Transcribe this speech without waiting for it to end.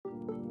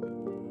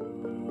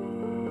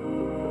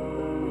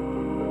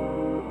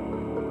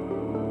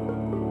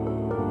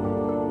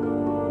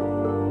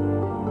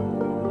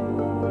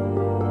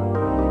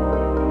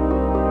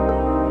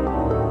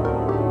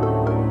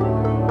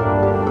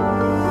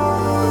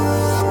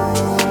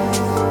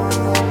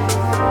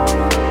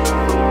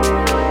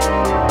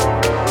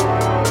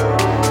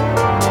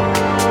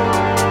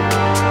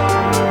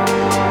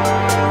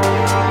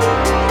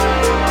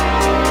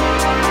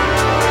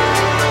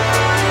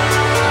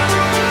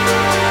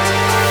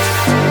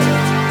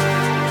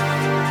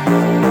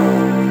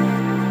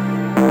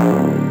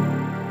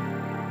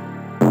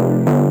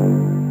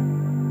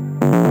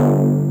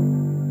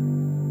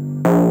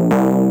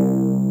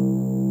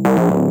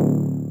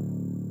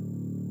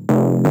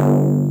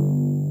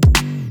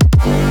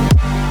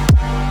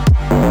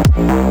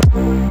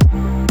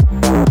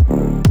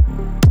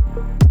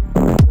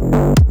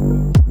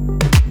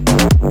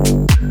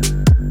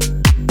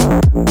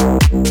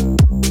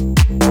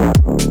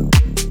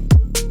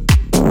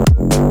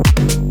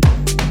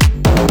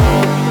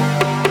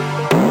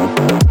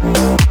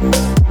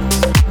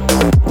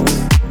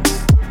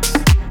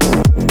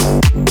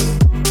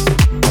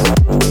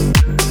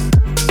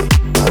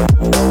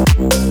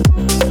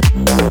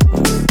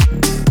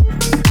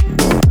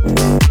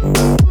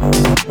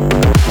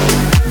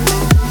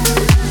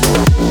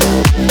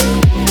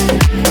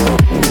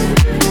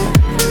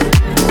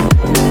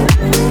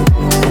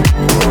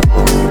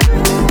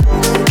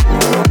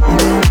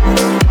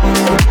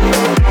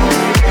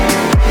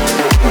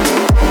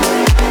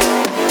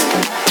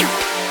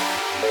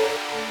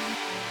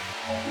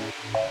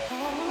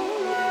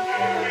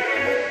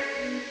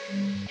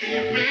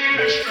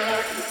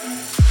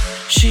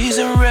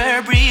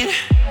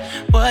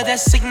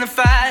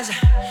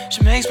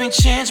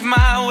can't change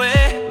my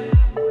way.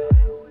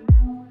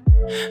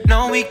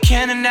 No, we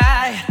can't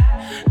deny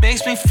it.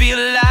 Makes me feel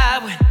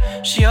alive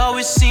when she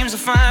always seems to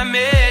find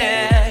me.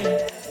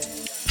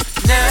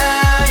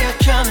 Now you're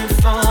coming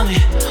for me.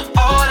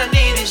 All I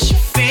need is you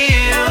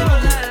feel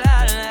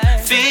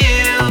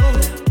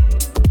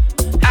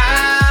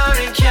out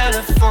in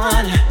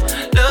California,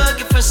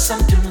 looking for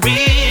something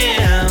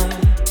real.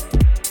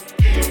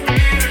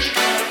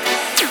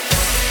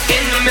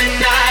 In the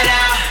midnight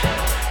hour,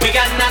 we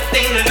got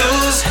nothing to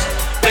lose.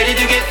 Ready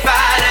to get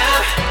fired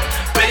up,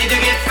 ready to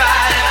get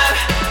fired up.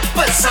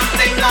 Put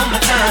something on my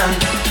tongue,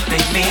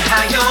 make me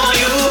high on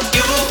you.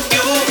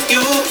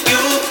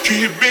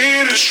 Keep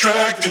me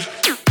distracted.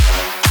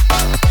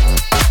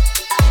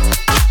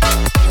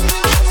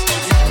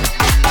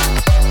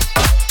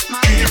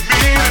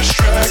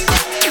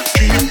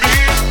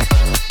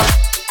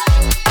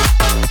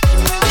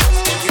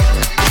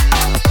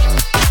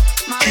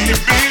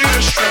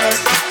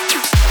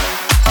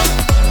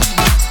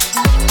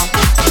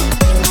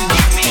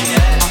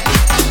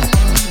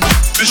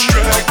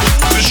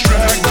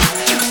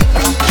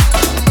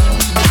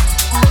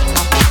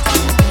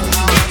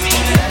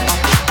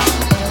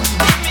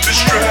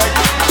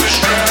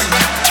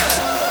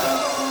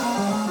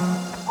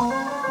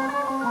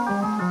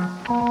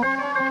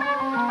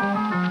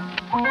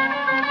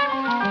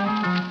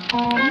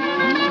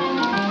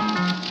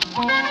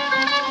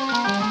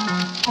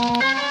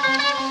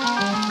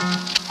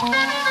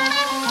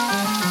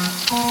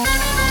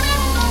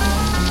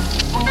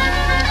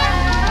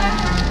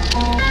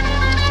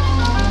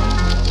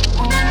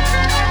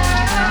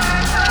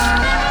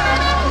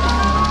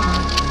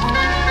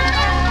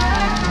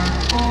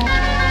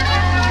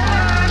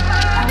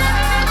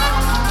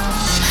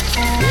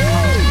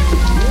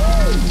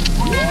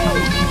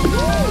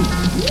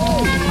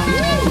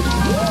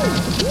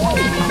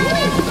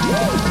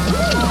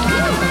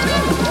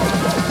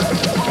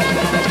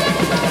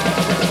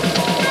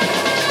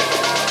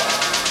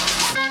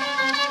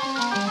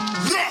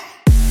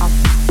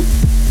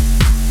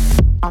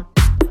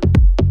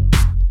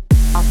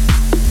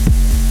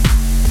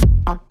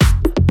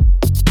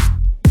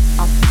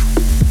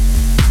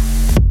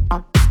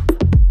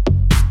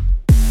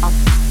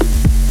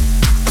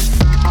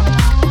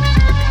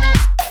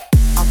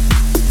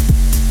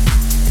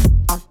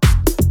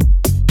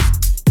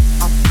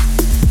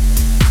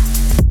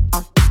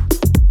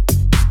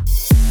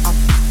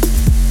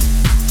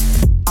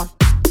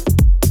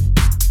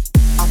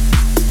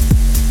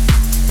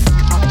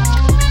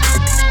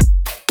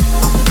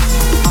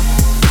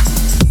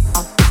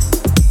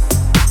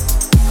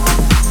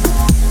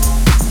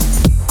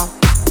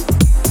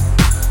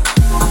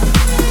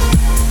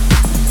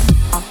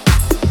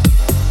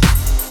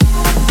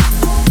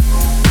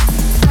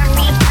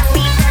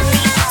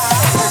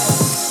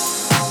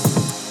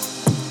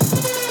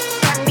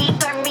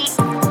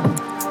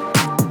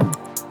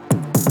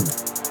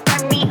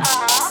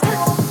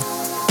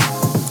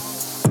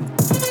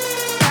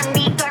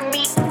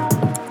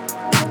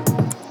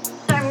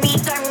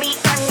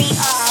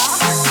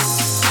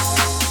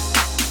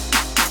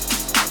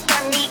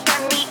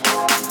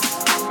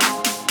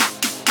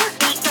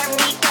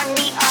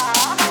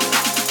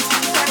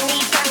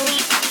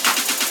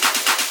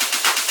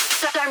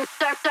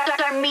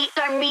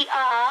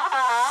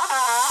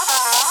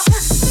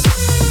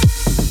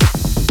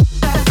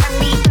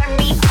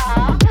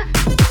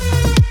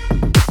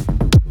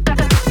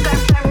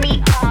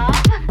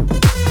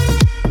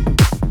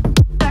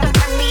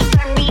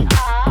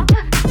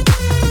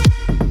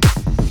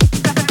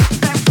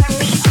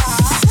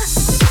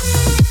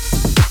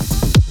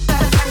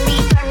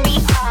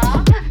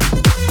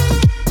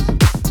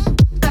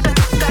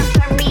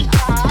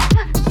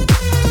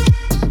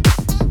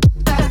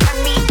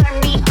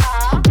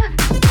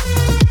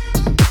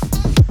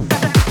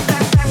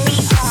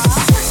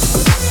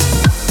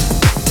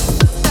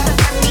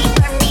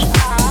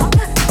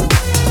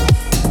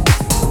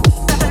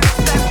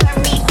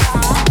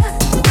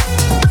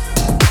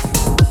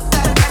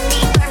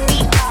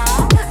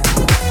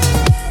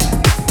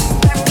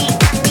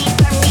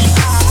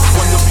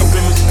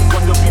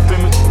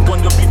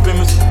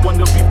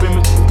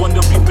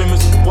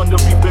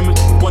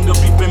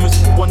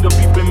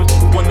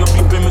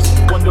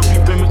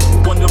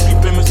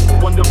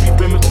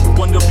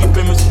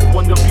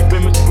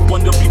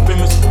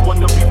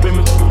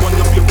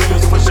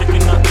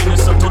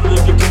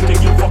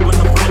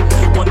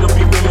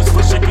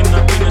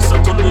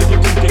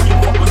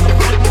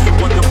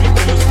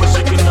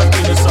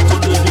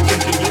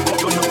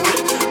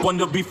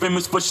 Be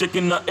famous for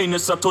shaking the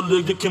anus. I told her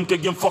you Kim K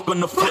fuck on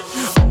the flip.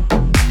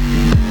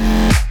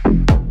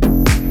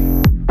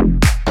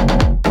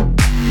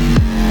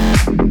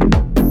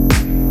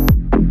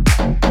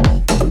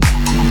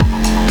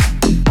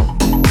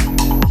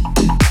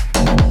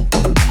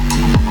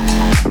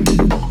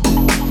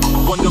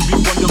 Wanna be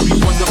famous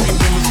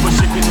for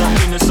shaking the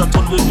anus. I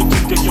told her you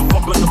Kim K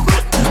fuck on the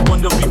flip.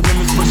 Wanna be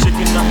famous for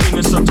shaking the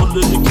anus. I told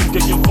her you Kim K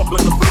fuck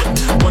on the flip.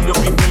 Wanna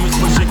be famous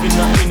for shaking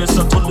the anus.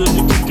 I told her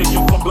you Kim K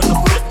fuck on the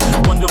flip.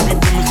 Wonder be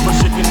famous for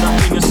shaking the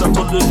anus. I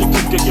told her to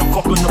keep getting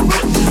fuck on the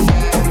flip.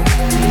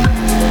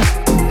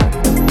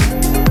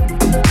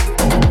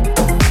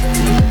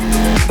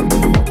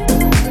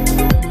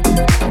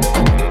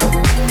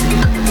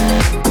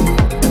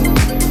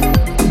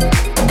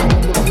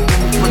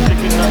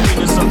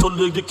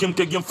 You can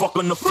get your fuck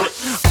on the flip.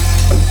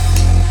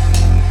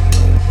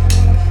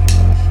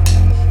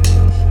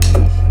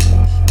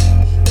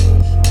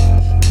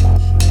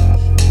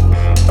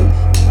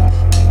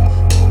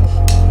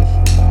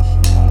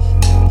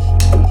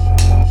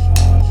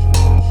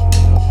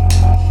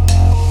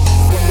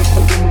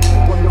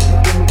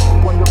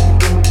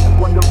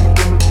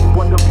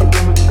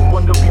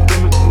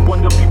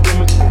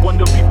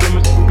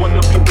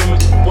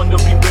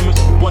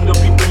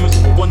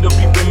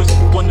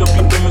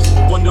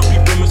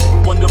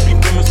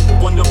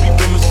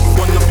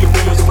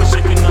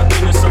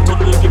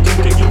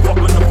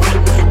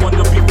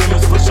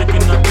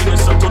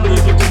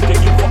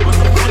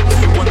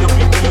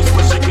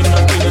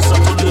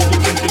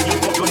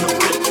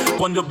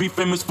 Wanna be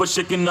famous for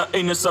shaking her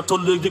anus. I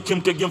told her you can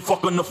get your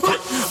fuck on the flip.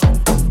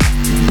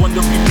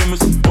 Wanna be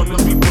famous, wanna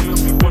be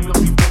famous, wanna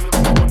be famous,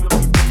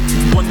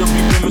 wanna be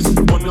famous,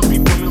 wanna be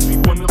famous,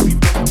 wanna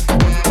be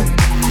famous,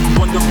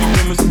 wanna be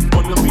famous,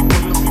 wanna be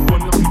famous,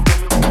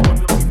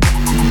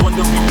 wanna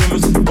be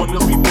famous, wanna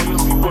be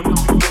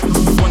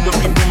famous, wanna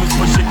be famous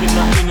for shaking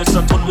her anus.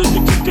 I told her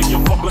you can get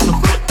your fuck on the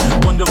flip.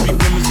 Wanna be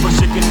famous for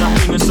shaking her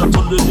anus. I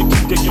told her you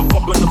can get your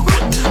fuck on the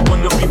flip.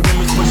 Wanna be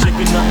famous for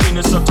shaking her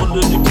anus. I told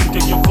her you can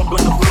get your fuck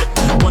on the flip.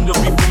 Wanna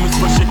be famous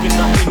for shaking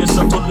her anus.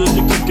 I told her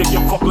you can get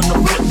your fuck on the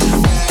flip.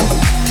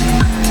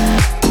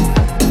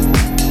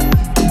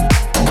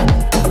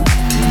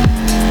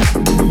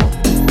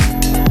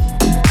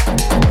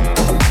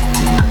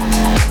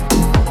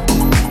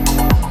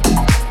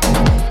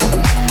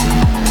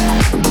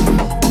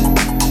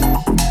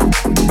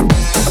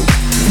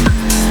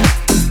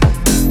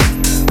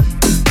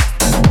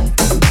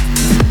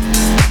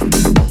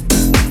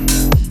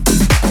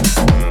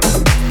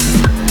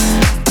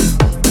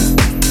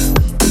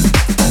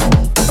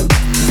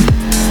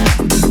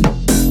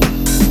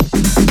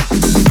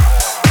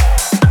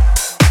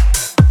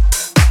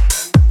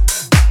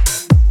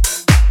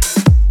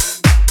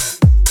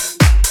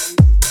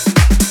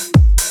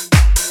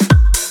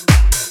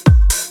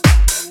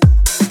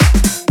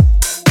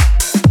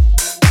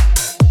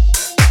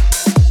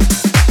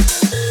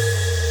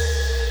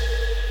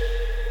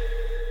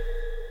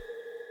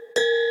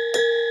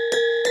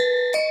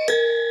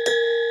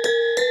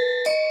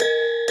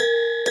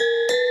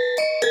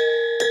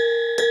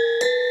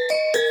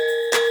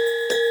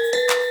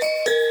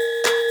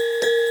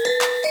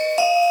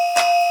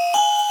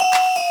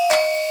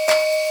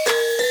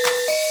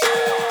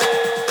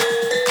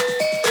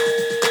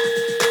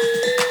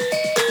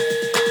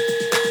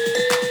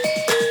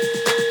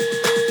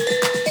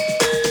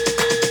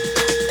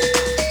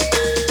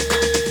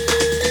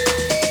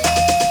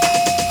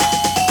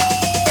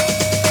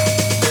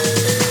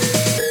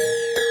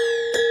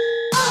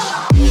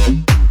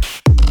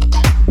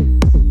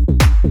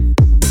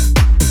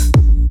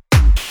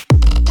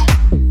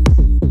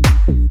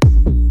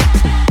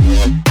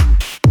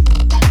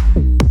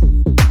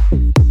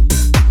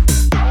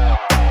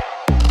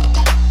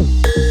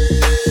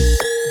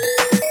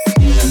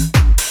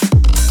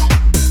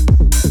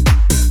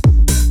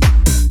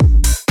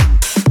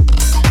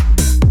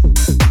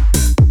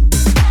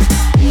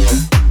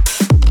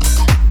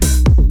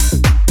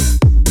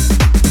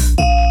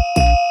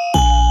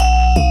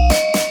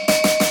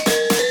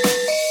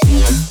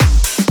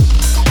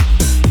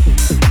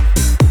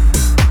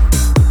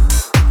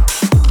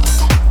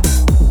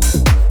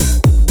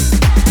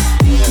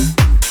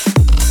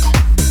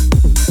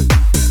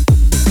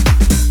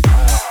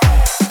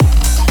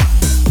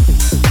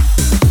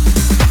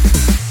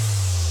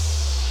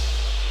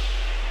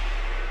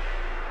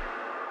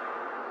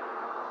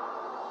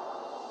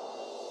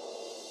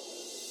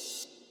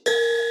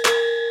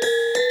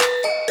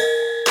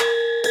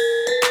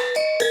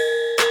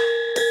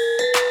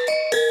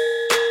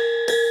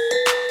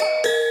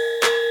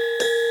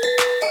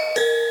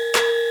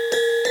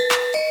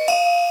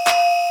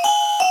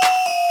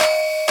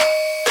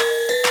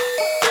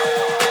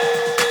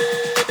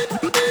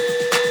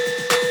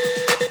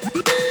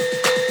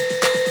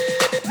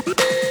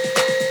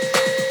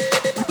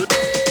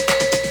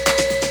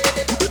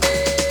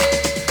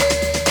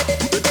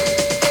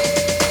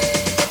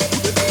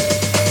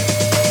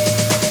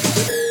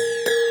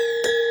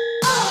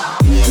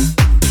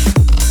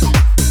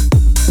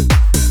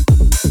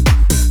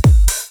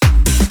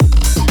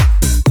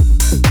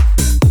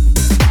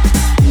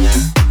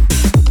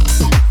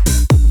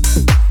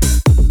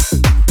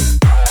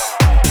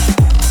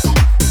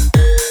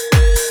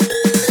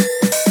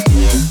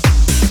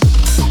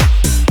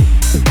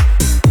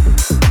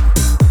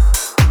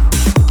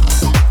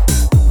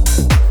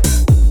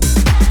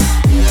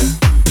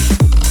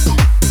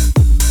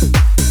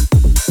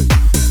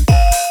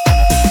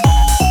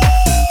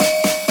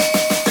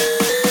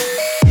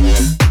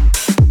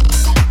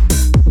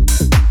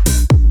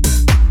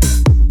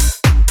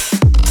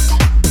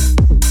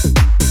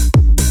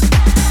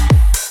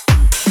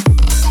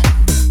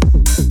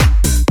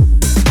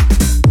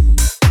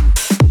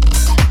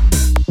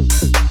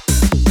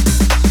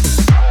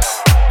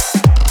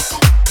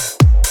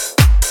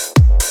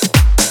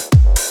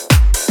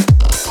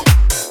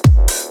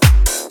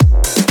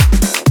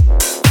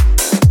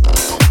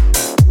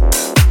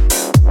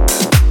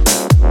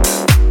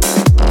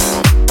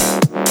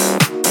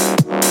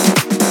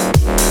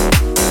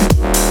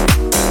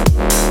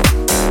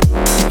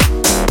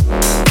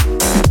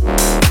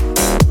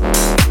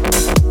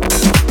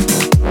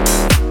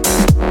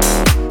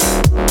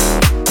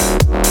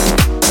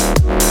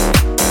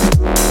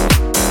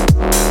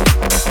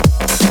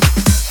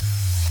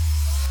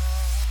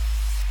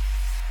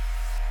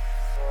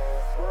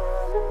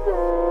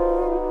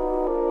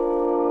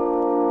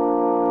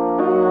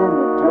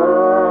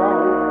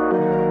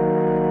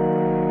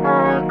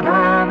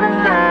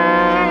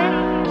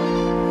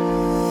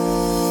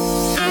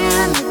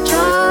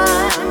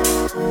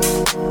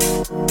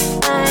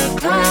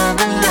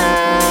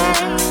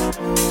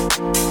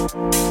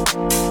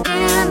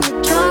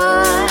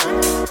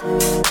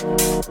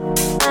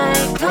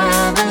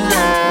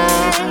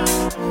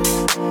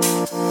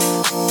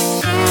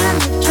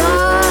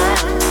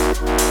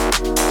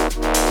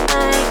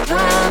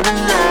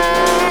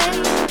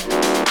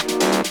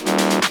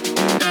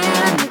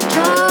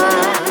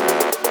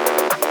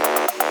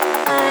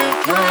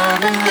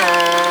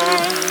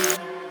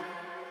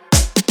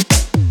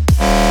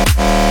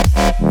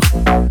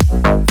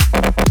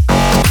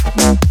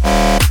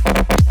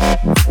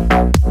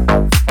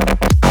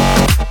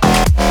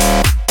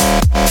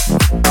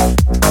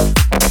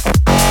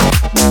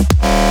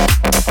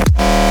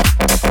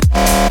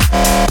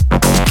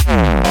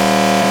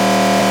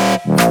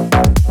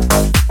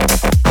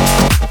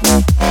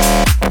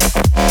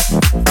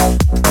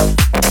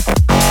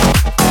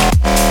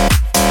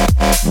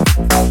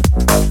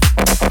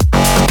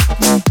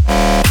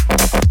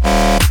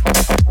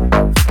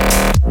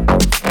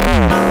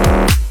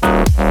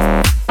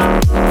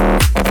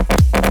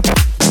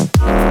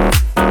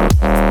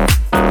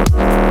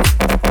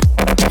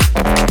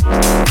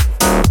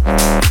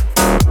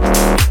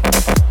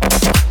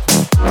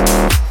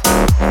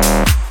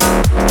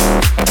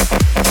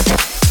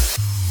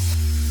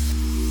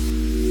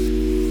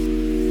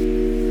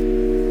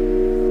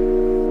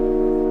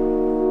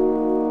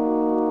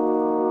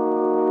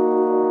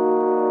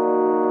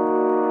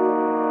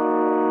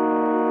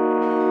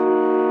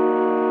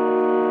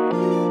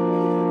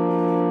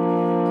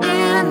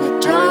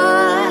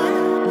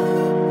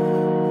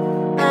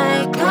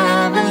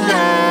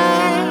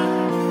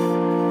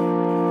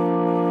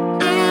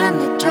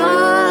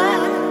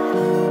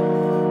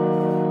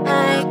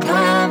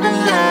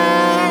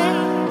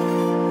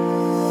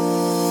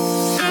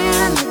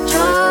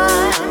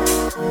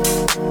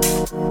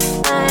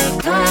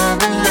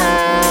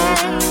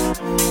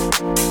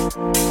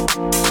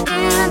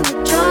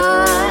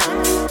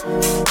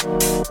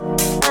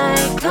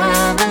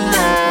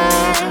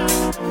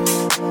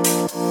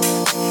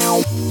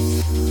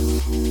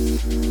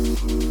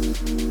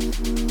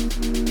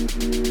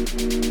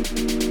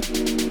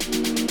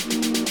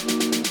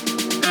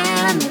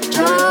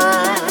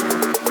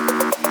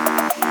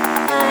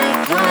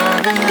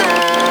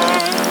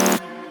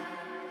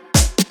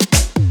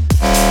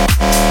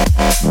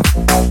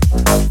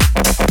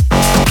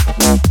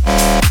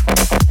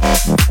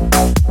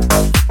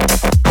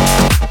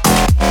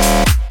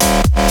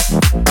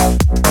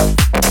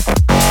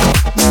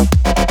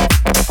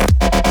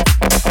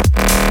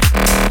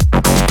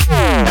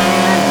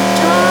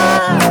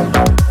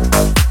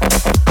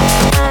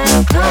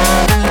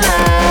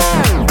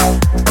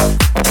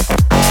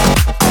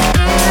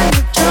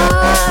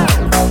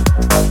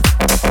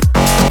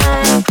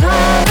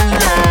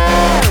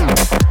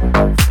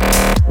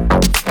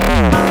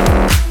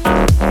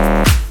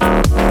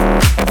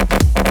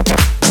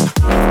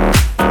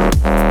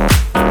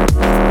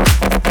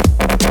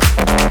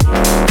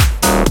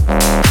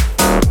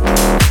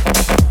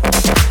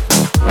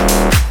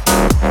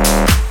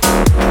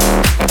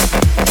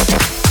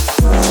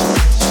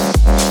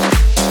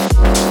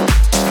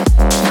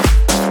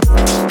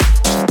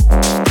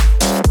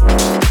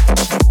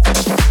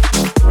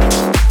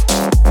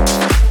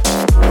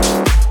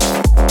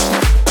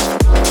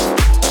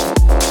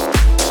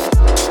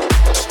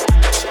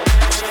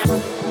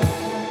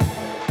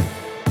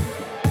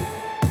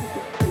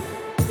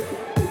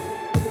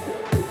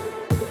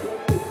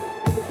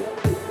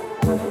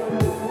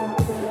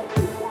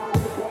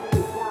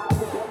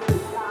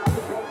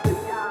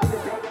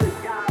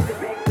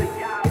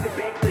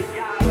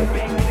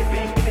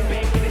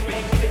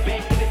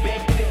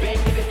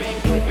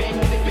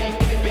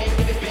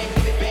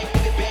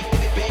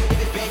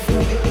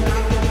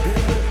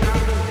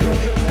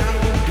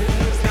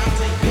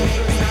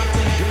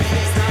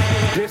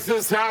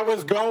 How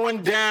it's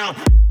going down.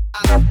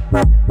 Down.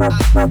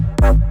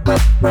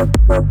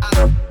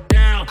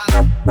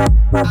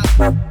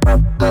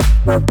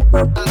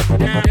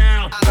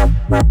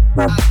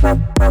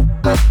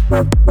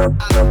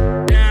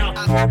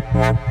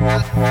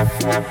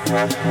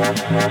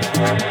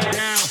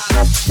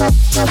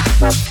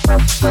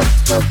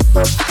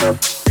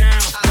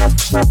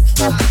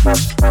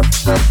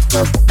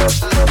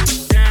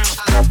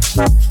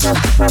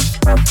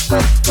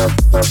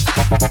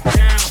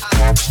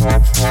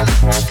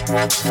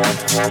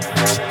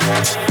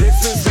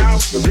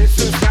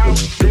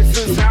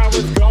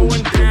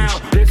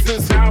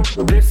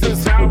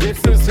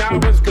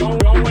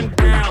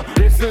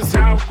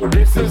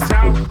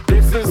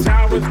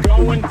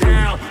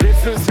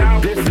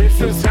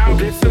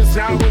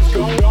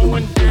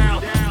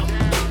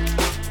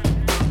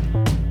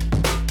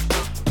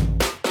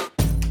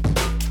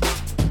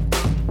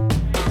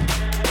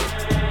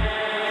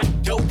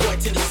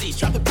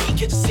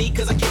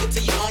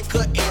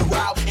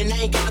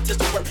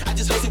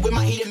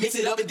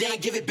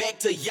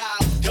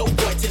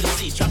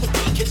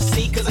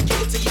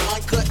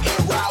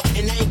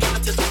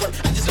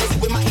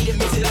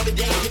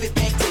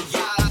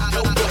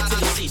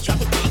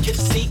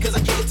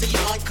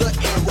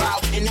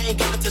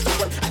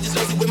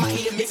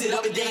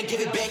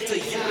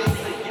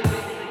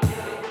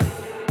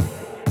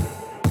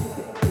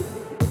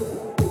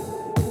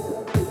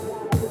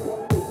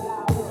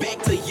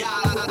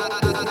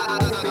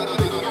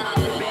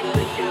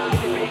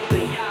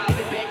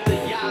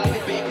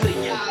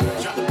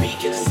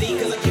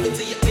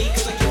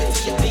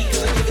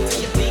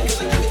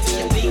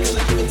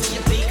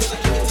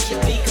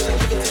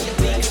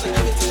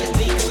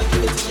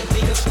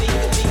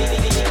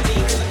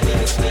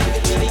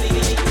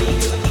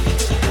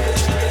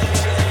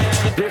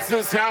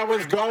 is how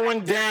it's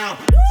going down.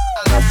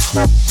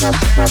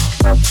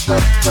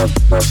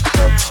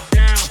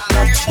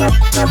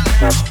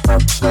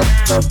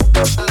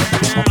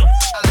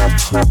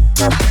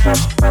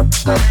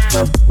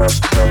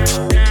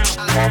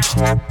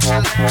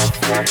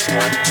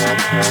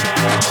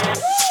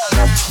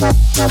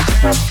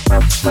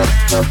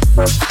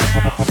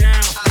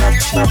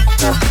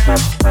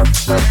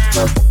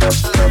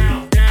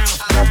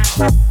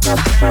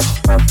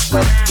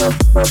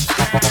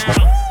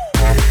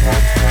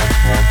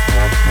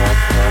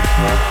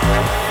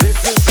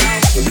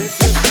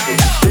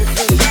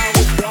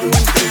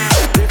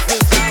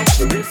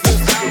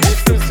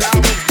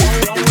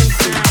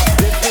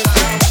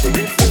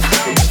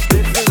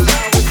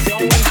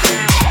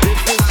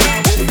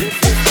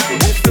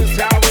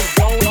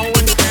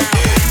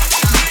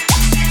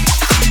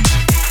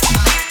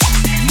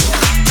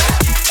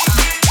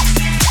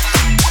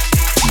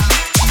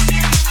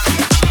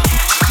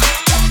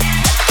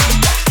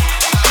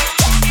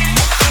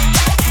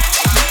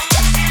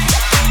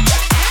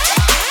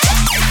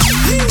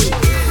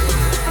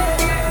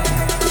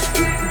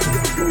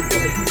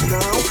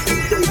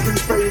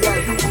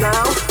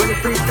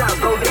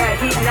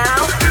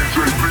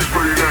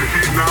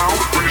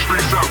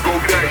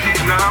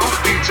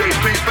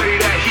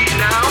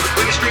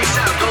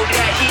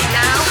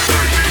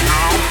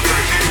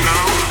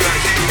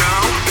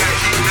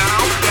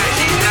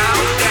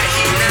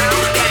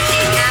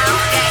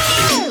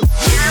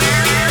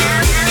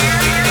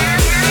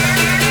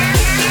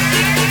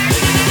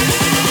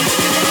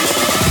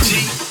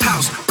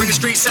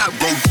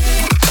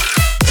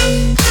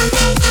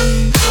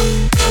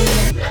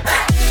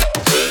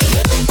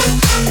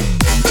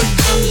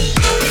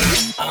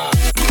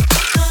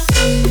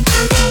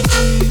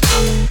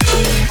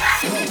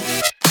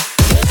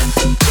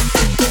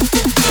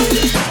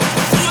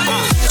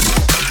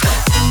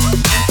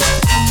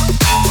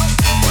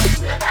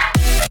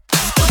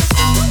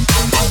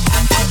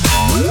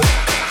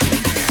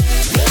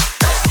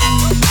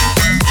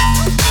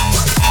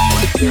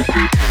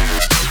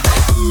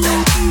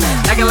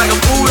 Acting like a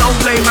fool, don't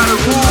play by the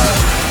rules.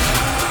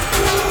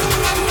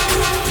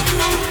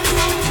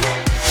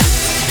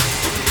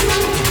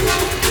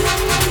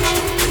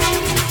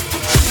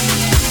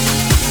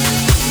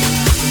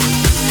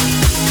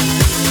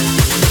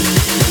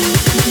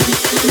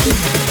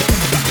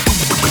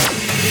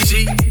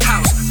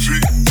 G-House,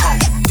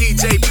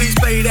 DJ, please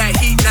play that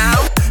heat now.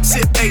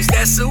 Sip bass,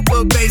 that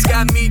super bass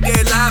got me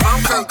dead live.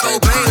 I'm Kurt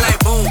Cobain, like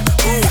boom,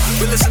 boom.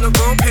 We listen to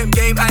boom, pimp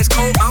game, ice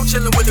cold. I'm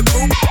chillin' with the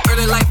crew,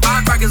 early like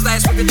firecrackers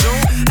last week of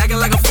June. Acting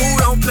like a fool,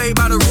 don't play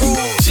by the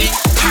rules.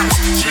 G-House,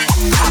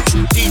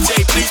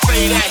 DJ, please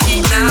play that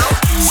heat now.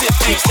 Sip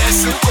bass, that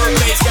super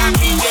bass got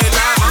me dead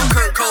live. I'm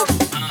Kurt Cobain,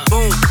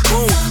 boom,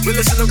 boom. We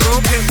listen to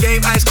boom, pimp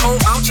game, ice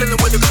cold. I'm chillin'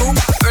 with the crew,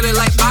 early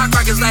like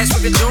firecrackers last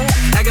week of June.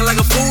 Acting like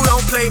a fool,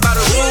 don't play by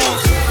the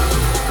rules.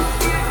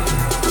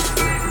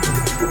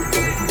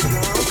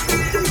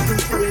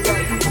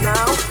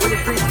 Now, when the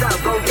streets out,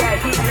 go that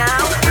heat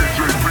now.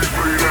 DJ, please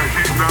play that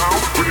heat now.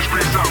 When the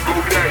streets out, go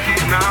that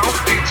heat now.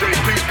 DJ,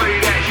 please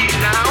play that heat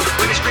now.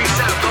 When the streets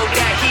out, go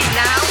that heat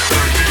now.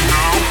 That heat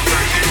now,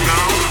 that heat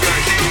now,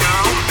 that heat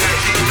now, that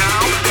heat now,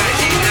 that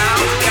heat now,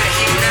 that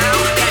heat now,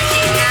 that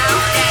heat now,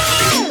 that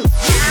heat.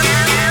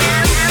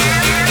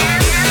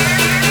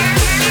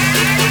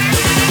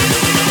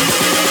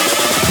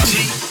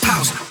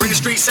 G-House, bring the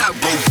streets out,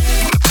 bro.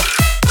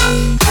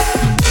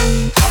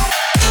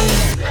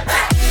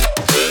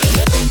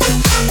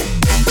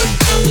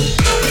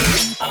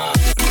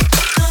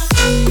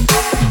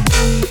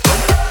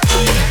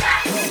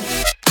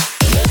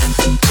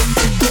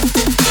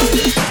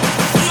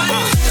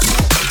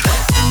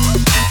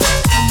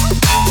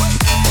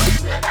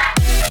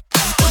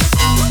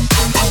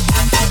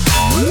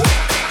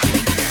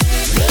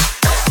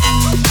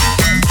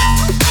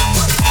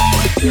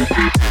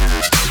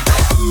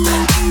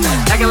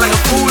 Acting like a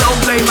fool,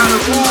 don't play by the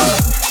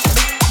rules.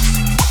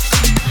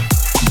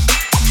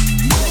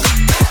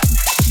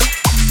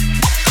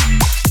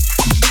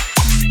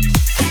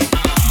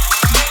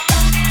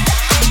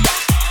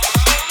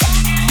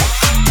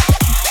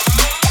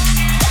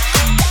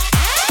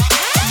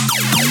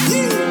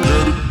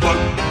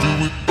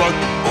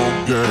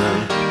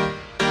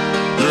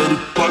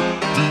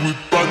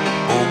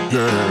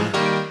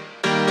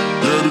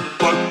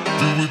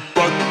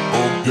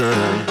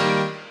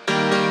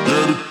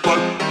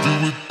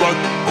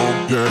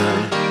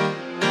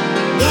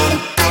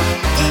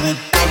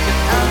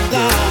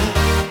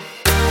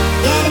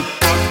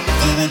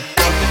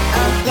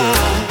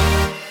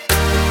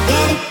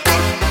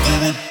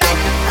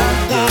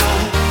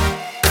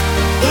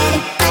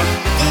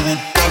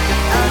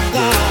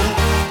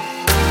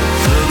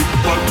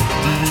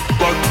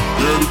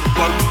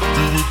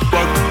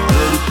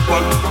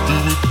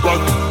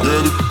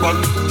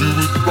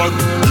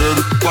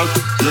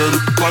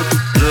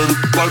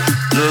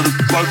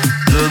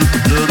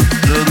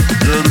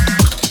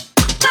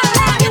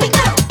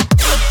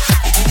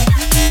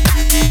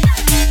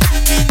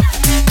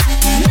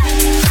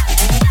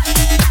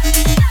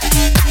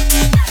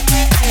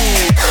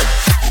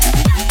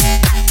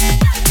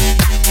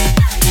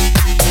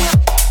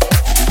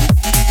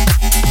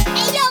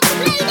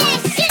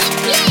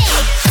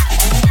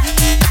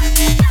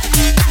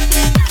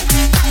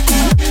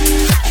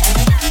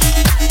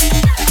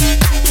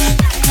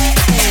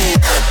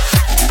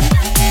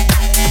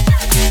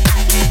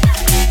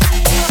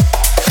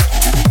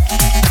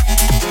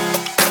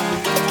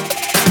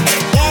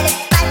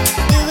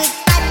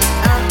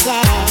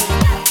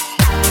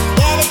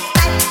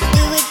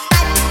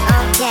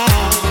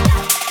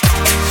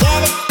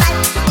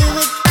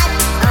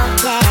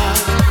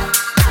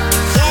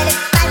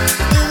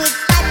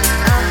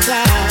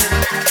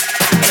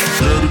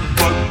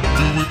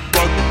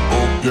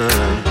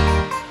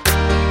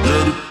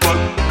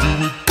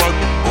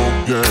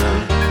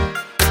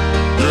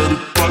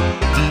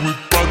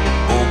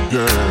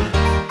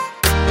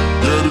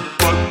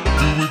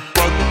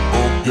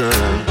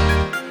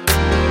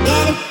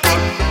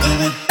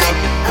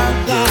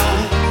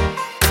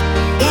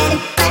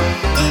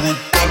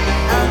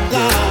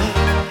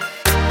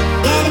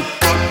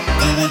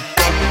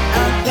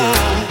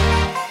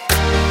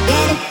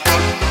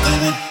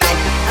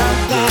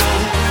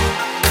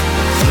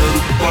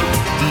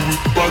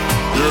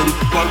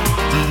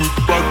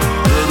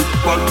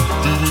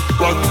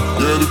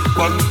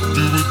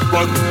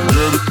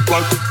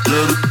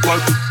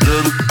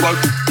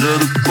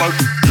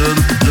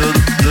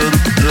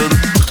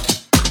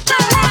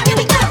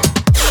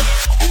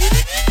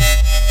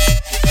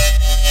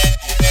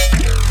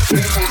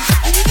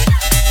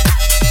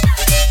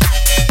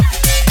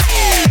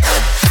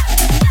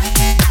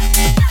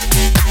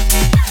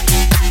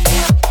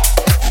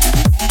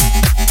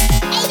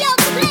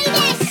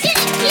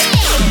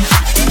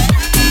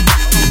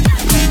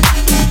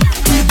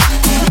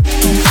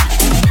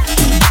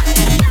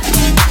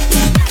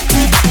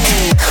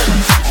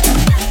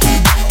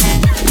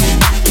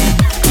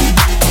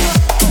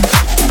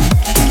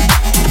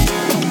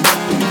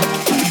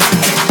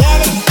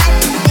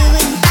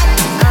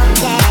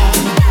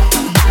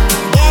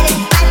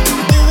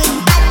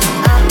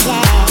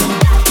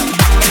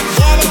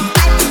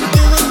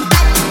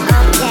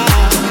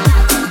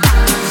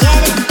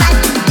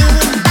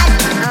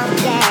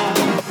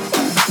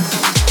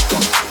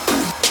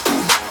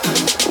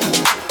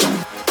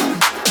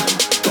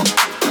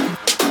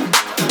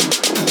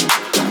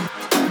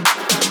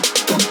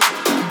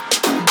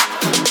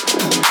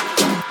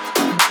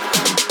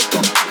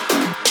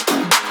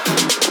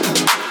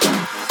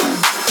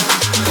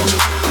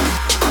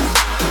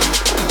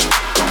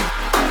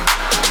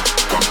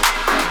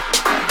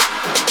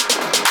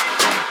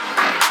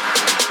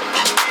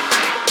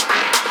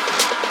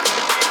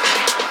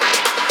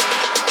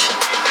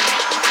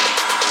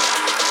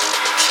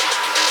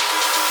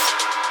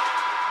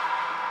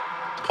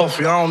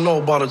 Puffy, I don't know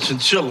about a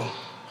chinchilla,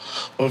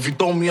 but if you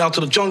throw me out to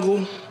the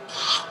jungle,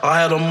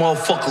 I had them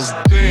motherfuckers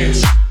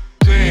dance,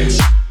 dance,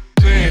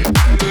 dance,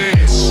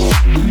 dance,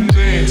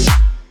 dance,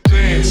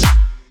 dance, dance,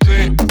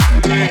 dance,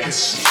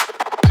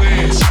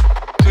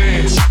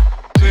 dance,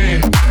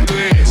 dance,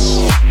 dance,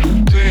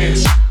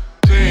 dance,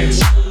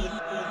 dance.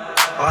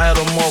 I had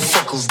them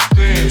motherfuckers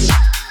dance,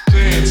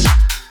 dance,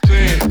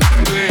 dance,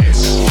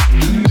 dance,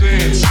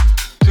 dance,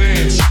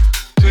 dance, dance,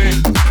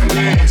 dance,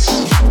 dance.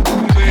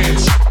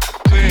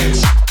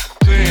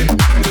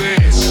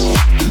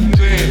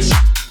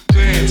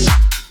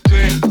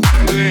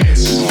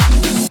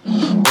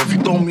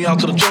 Out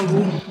to the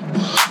jungle,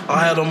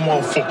 I had them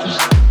motherfuckers.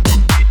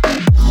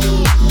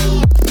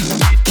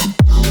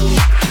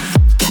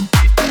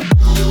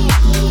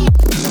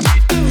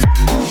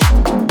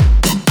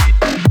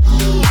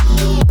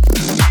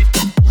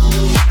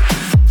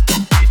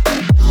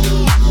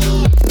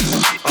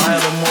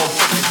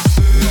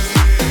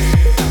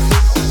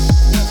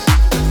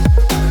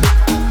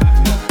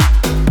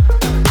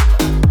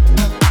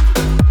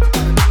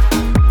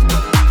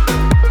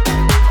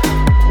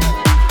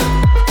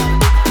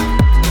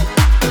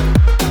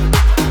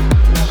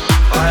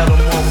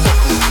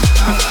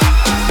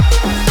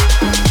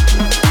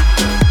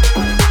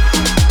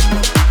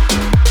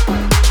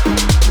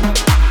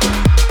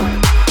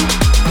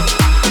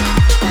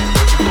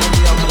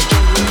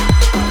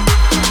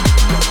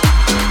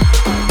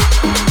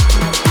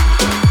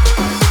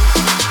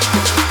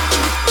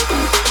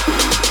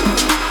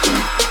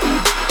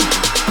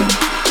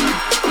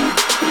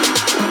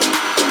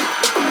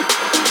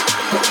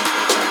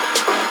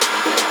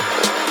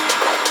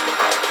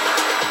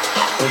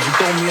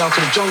 Out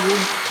to the jungle,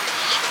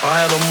 I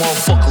had them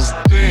motherfuckers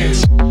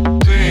dance,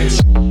 dance,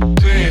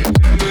 dance,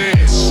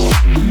 dance,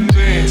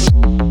 dance,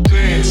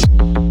 dance,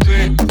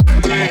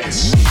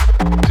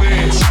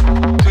 dance,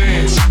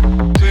 dance,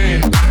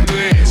 dance,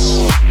 dance,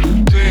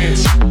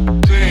 dance,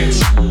 dance.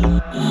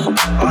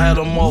 I had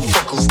them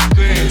motherfuckers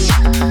dance,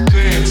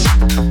 dance,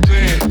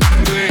 dance,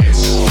 dance,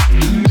 dance,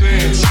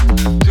 dance,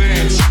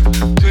 dance,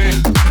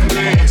 dance,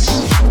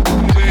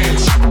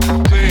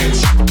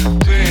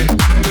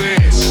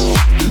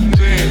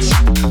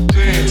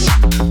 dance,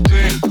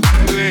 dance,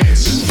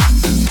 dance.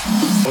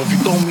 Or if you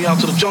throw me out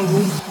to the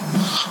jungle,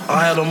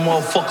 I had them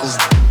motherfuckers.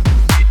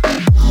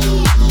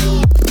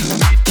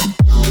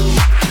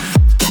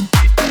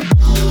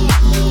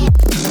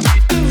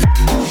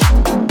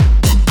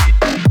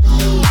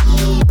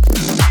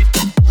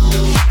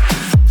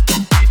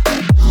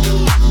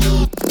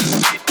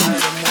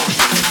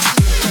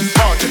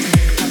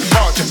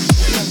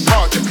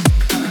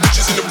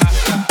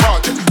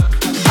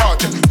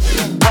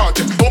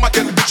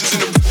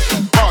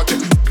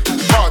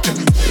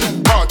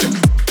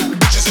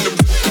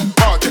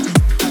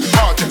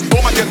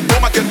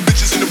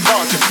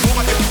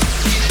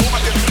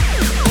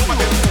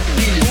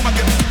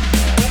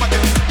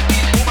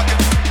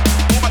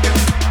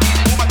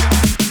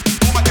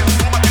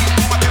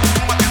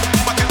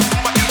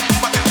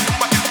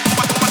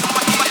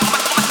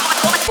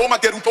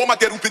 All my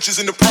ghetto bitches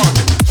in the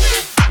project.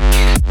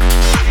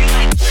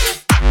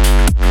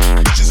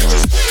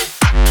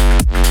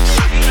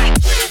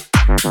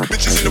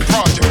 Bitches in the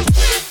project.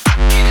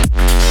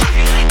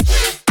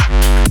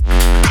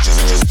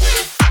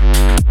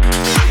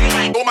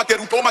 All my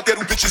ghetto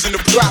bitches in the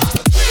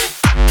project.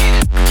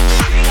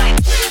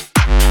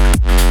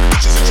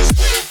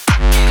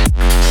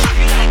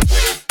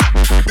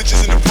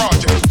 Bitches in the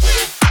project.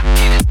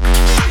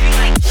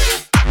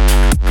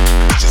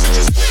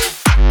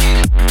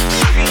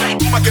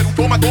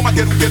 Toma,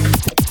 quero, quero.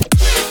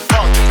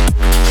 Rock,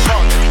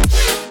 rock,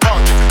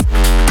 rock.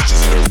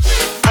 Bitches in the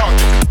rock,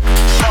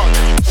 rock,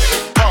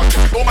 rock.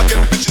 Toma,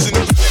 quero, bitches in the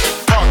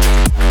rock,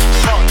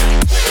 rock,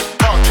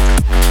 rock.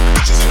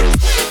 Bitches in the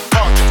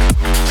rock,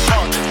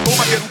 rock.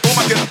 Toma,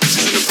 quero,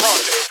 bitches in the rock.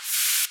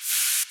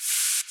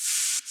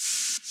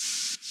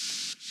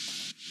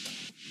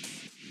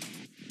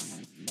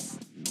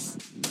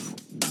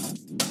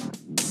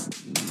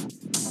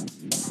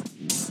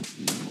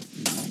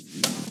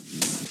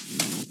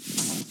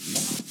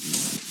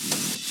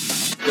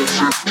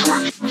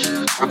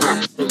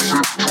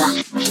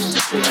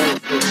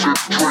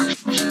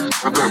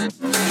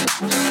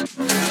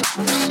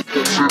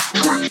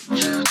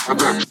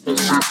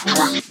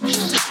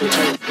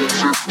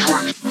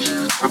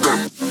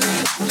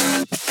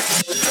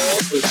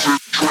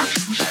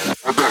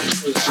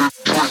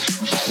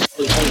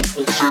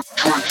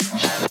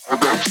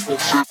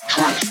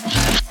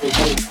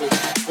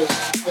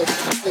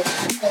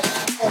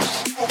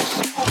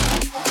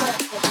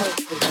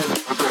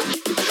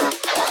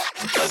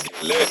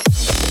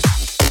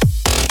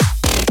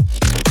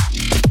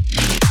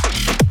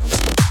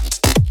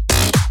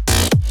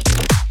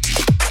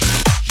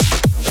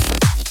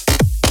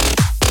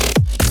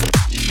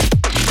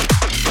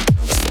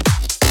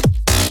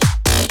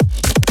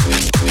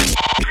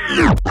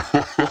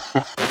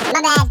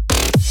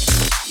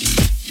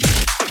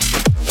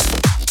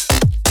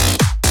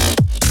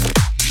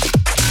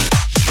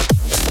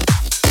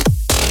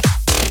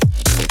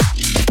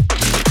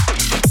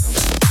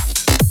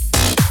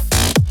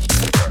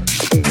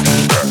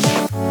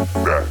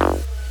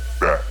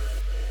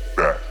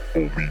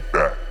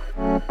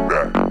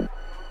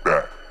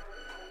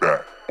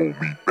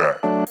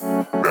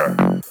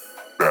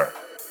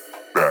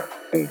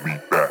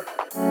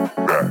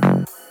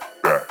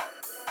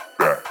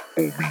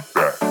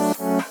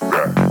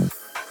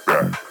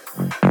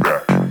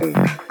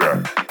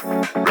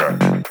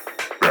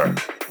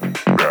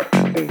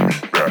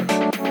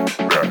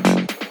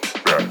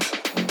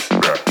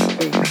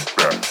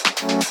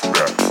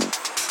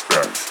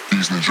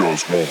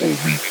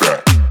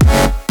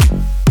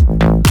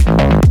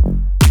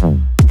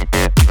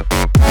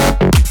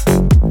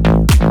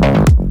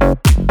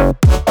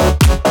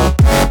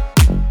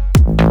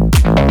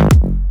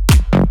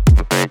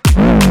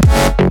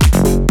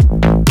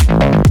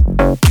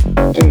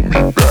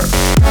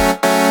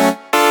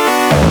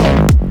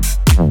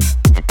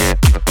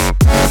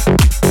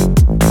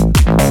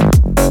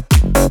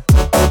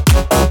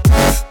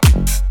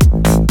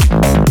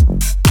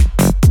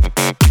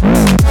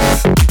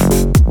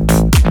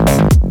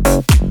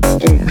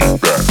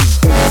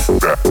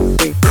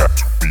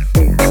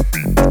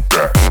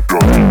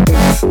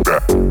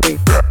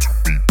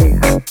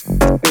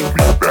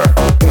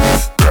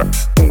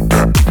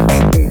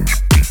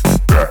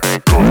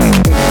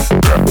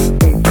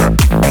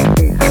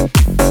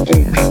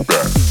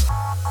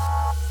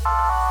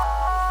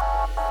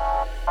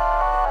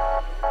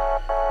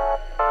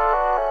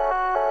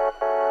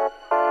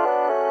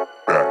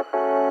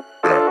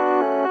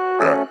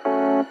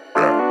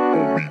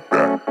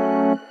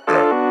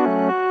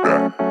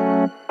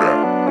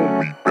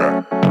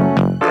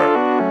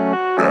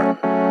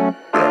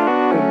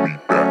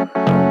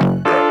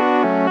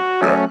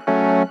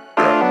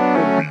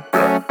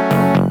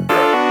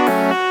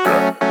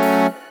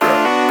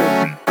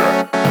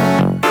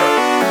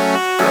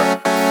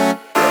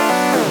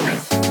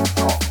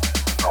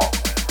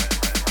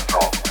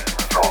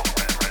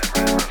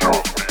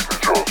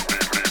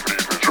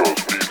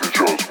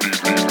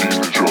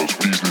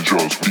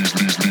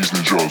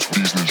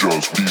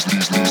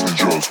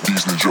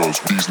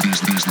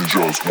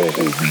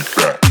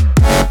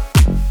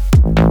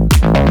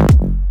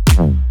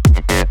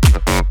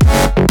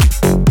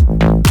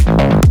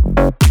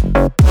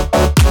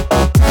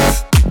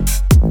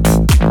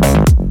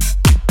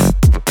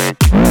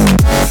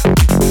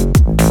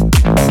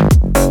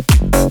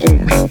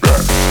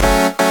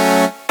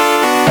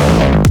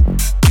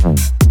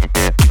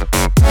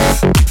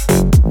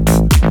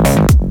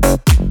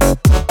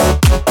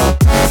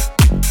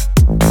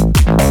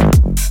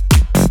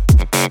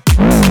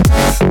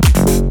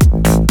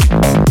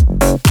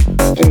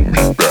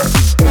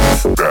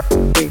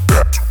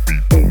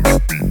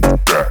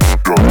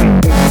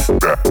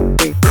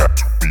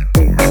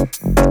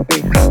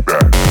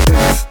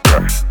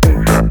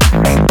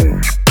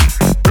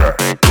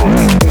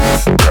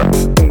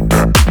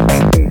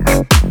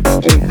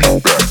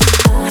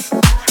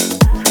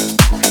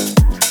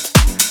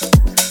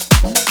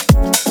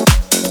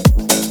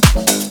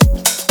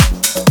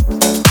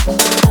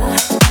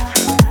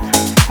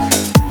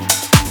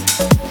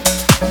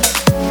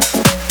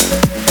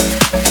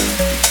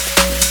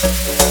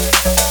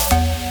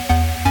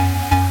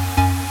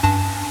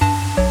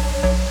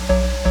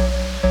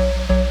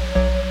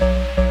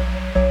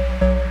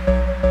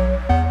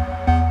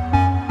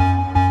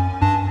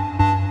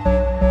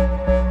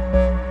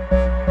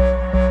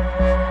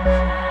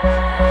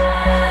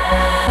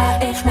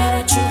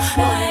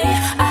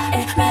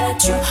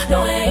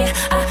 No way,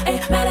 I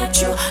ain't mad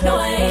at you, no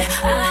way,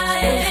 I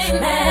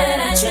ain't mad.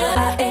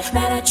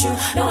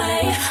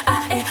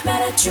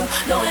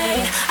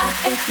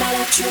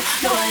 you.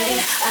 No, I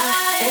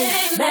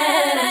ain't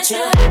mad at you.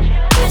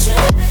 At you,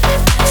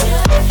 at you,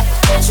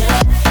 at you,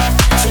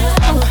 at you,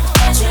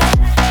 at you,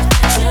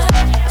 at you,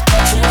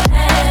 at you, at you,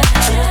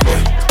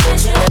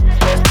 at you, at you,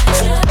 at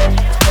you,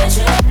 at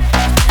you,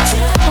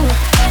 at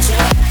you,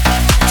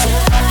 at you,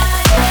 I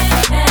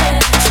ain't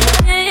mad at you.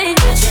 At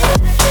you, at you,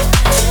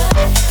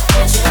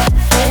 at you, at you, at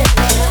you,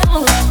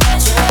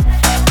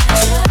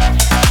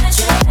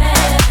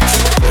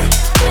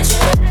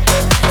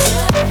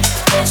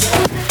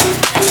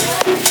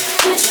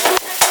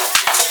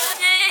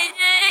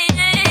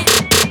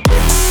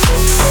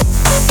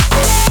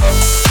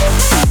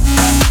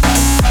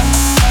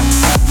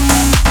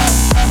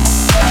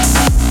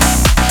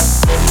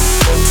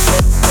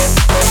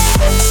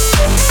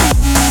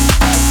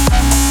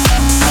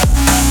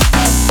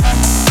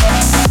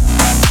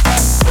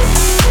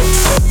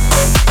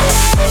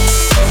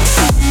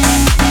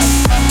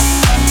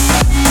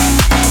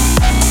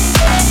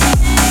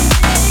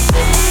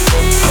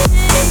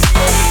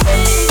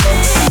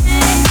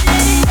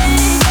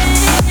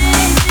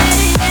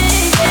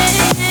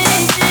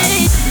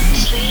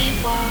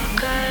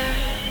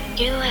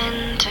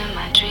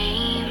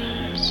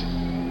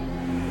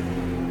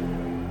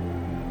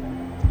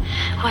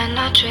 when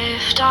I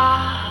drift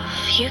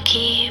off, you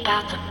keep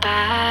out the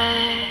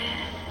bad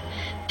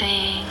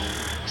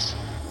things.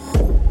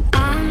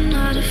 I'm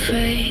not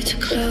afraid to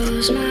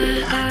close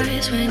my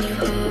eyes when you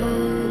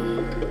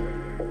hold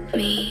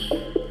me.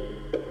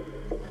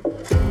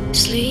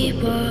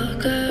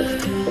 Sleepwalker,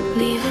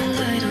 leave a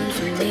light on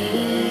for me.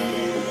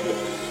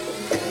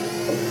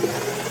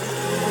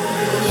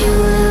 You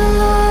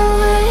will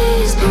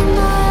always be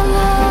my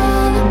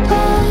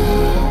lullaby.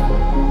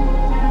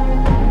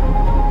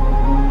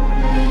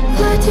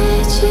 Why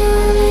did you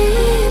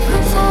leave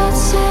without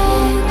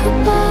saying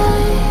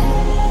goodbye?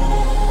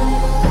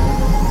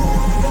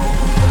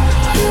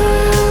 You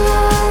will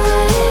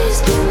always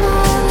be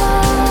my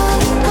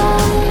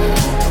lullaby.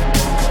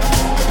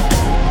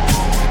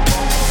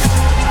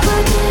 Why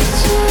did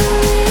you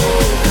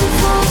leave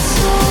without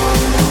saying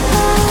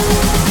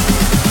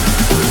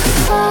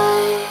goodbye?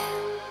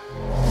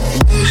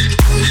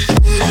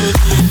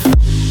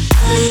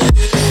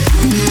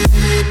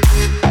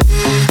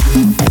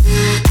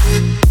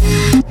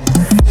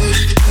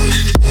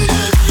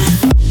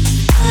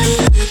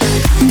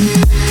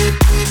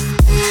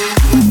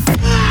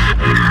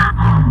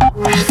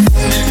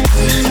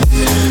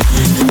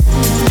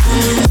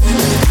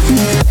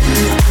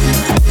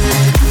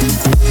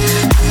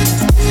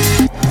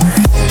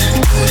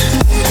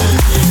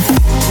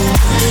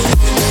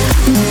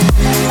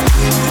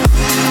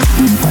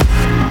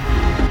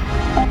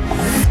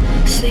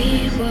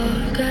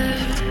 Sleepwalker,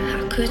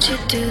 how could you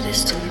do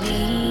this to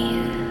me?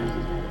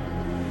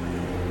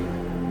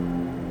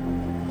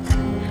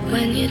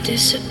 When you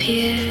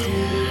disappeared,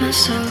 my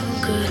soul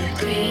couldn't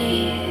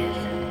breathe.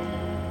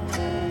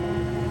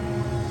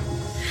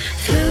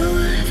 Through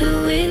the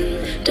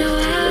window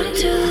out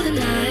into the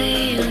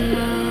night, I'm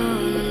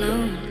all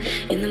alone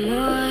in the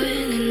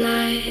morning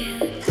light.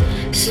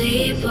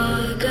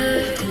 Sleepwalker,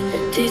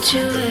 did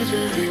you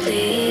ever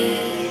leave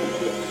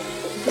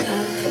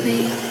of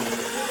me?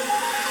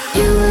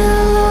 You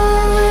will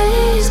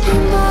always be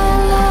my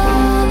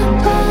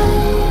lullaby.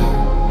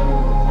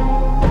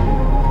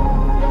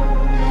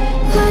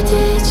 Why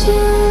did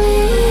you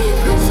leave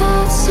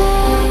without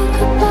saying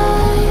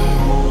goodbye?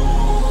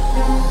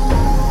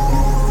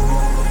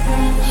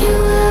 You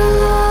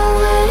will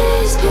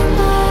always be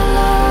my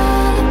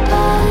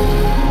lullaby.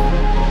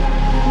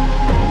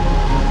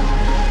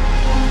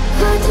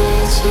 Why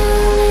did you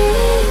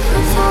leave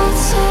without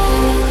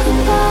saying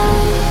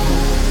goodbye?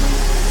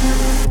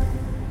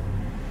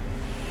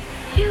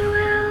 You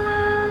will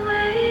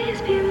always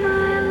be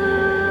my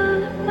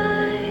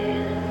lullaby.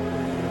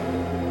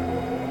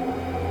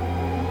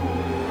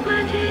 Why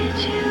did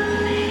you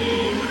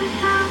leave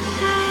without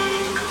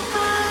saying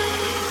goodbye?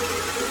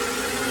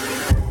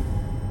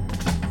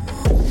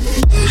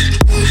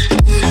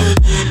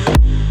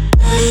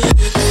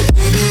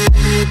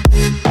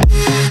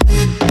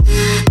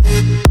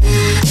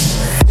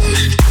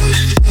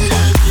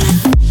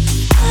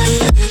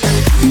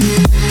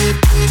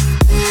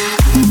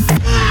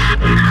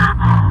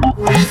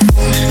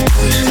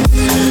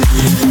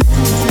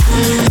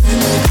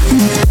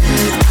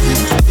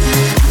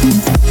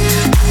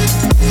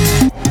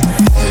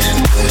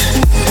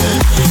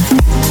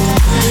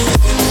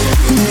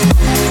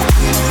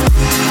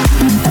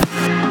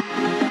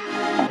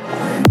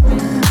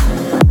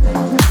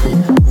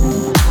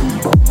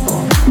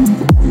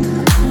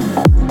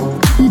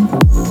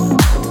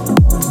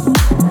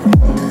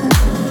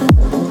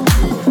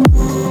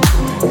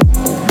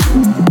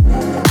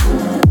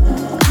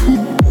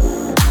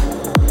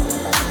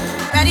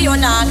 Ready or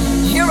not,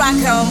 here I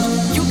come,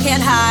 you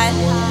can't hide.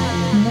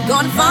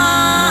 Gonna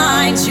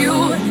find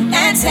you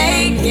and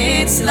take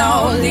it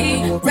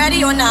slowly.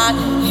 Ready or not,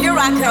 here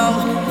I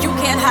come, you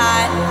can't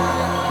hide.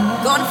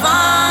 Gonna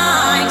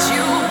find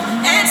you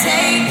and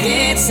take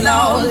it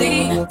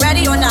slowly.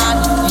 Ready or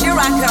not, here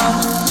I come,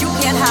 you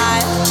can't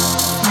hide.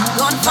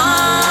 Gonna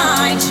find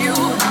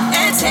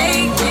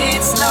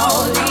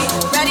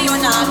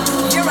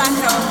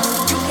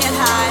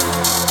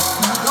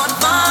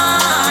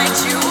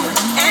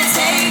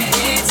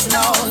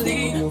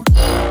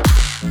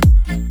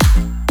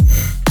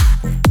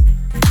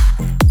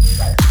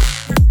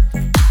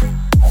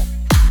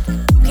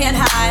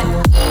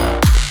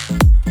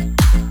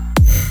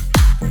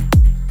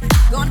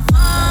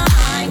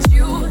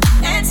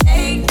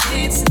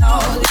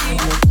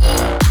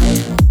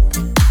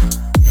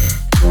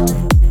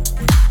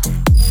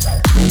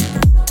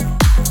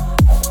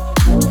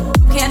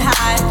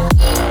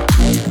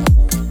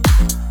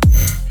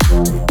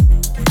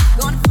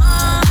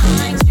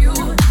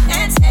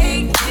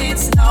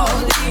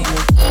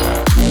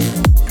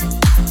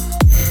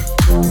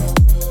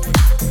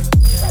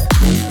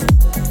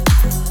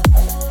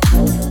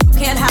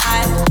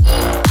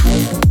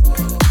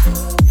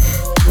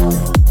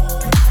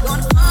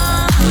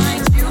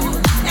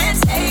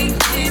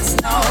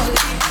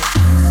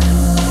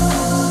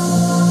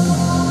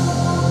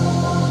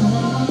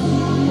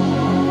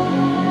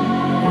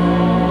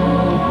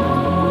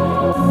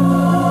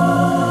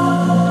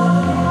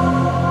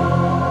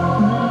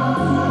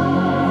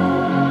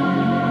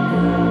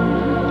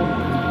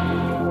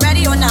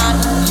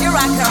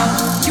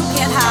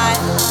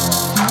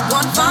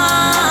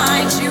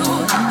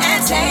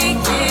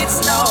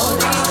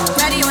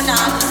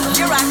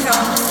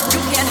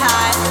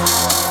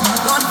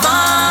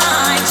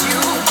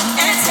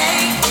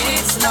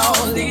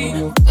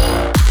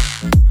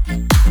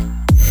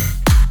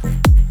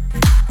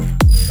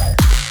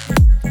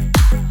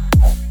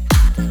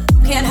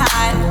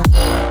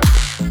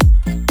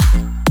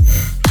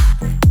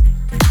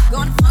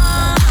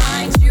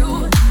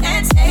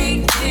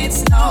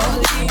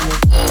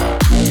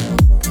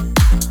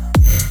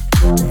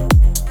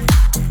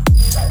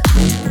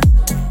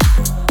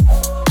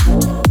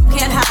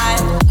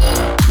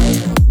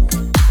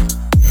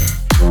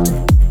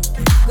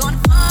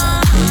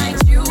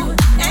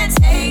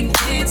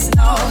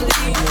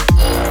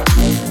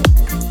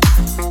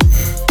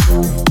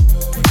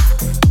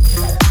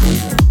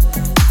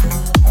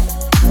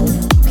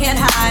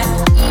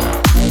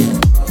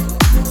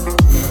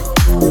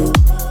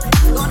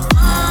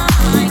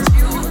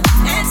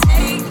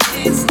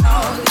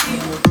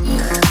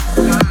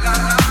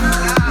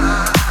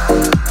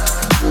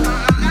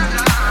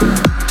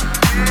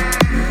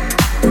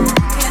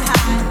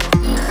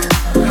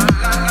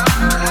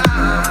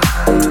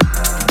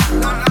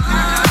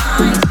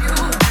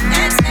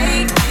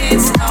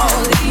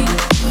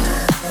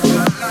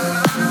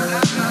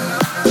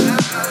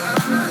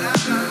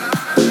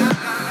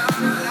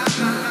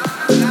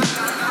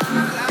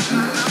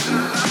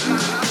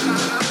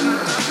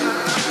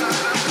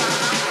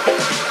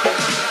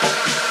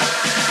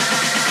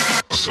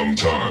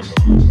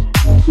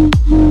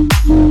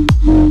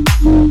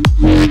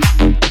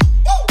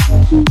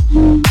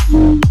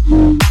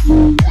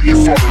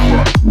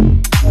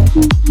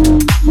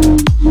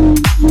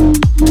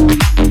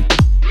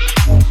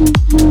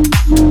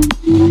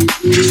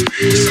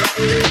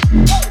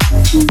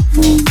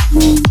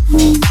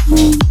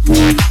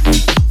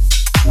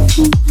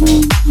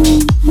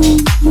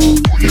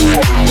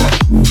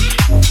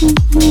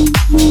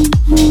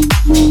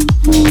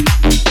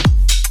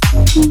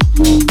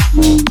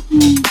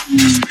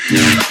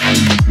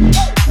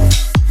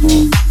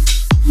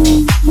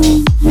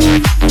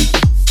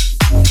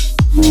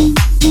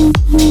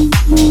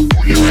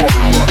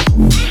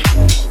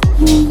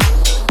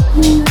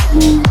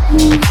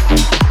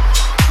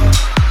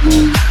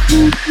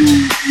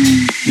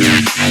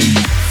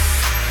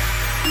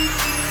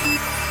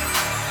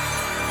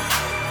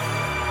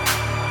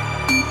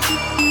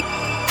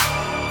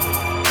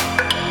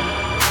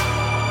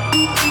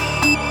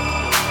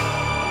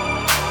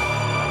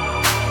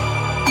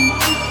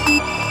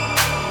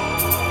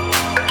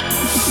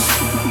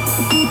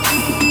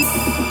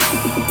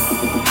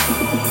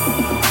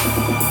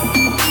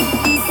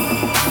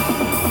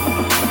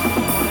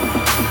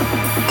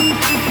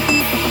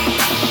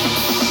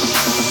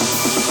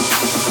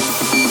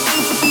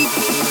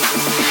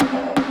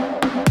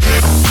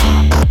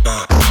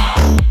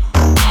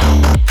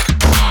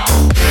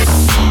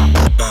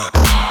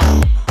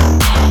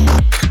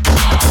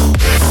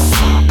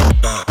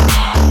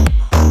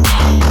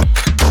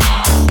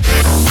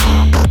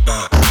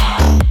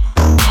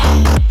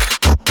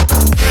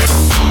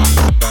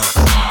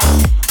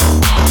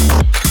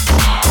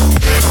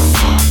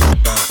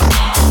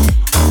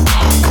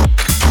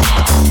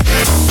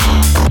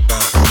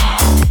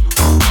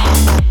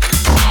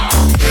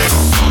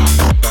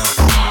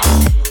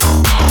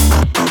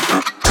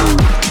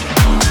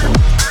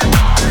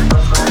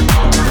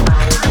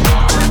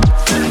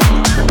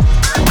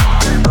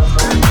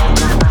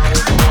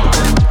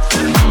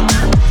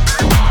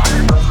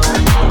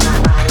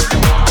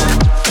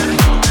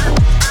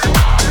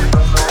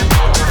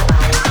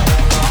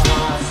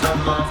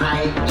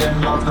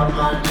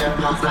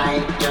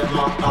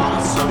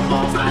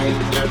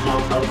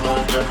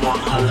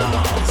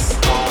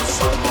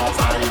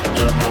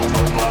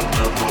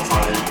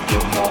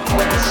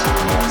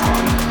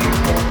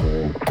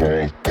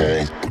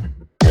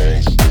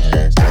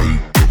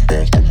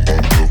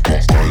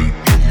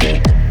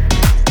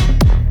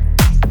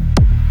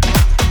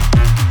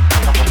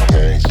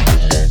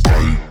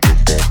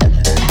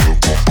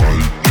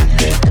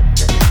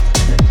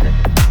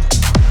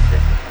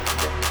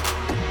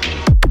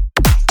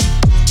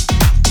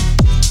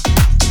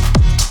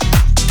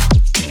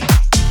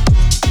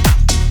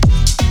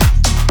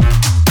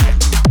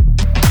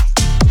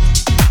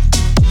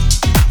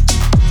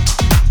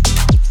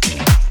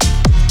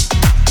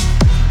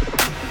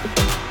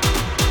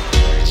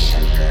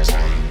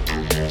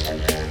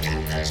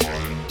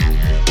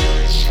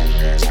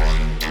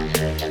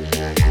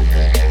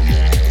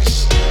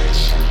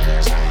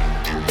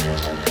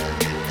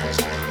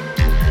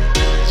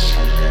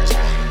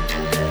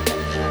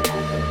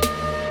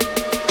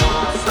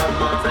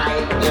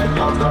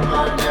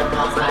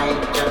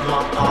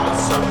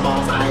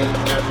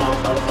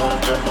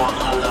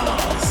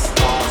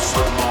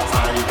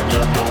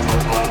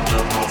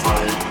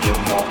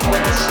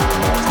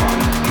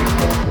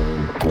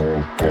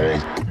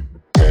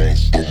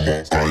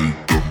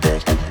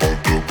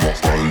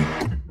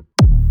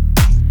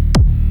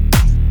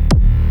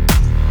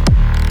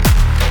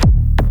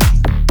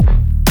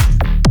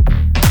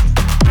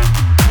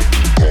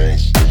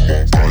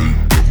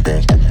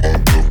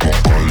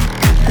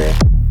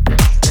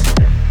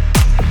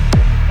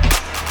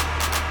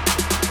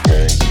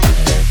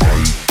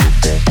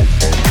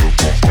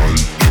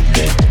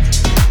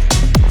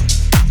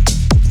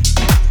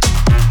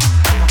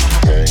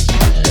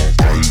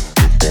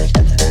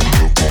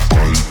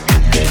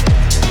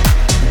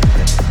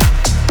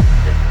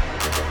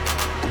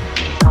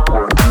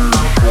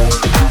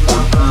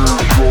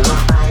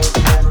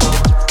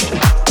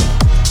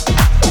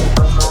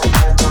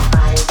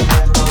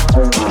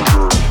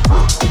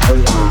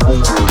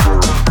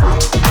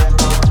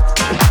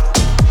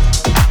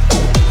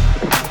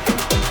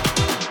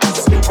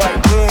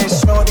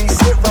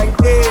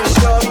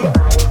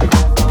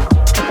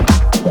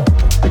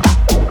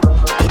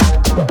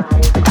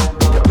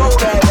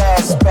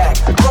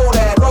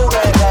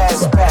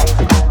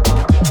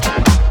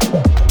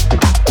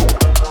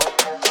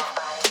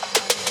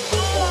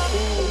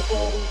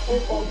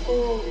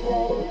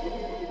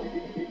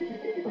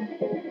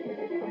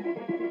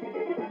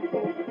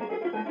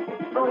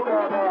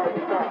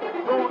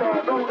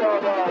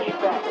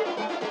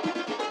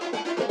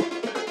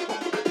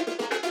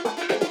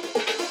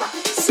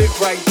Sit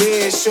right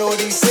there,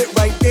 shorty. Sit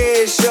right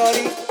there,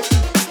 shorty.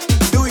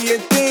 Do your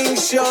thing,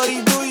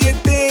 shorty. Do your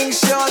thing,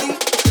 shorty.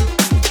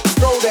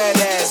 Throw that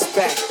ass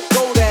back.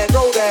 Throw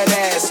that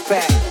ass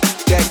back.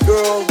 That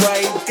girl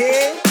right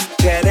there,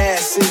 that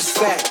ass is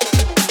fat.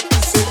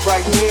 Sit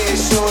right there,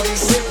 shorty.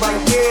 Sit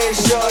right there,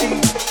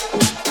 shorty.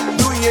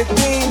 Do your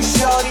thing,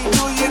 shorty.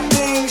 Do your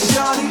thing,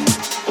 shorty.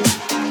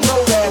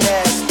 Throw that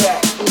ass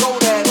back. Throw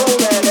that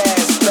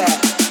ass back.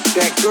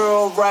 That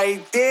girl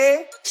right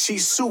there,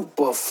 she's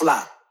super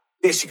fly.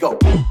 There she go.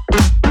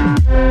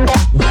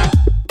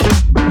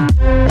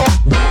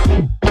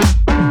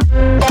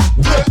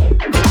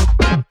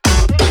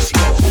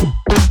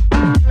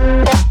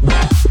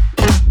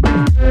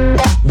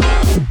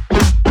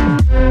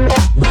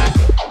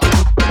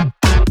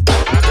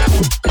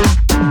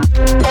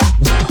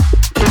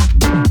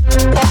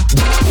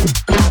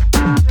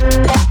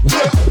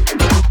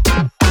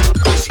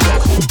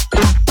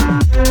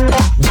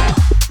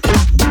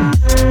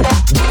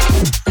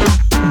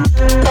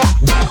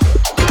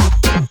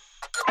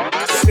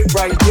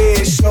 Right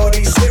there,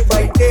 shorty, sit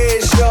right there,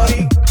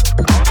 shorty.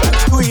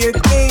 Do your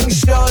thing,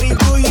 shorty,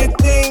 do your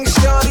thing,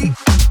 shorty.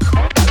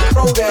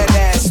 Throw that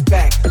ass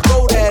back,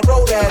 throw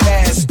that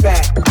ass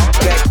back.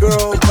 That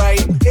girl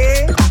right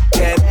there,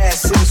 that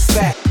ass is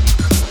fat.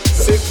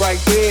 Sit right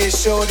there,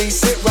 shorty,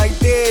 sit right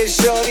there,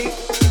 shorty.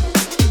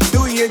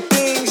 Do your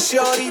thing,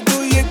 shorty,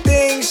 do your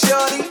thing,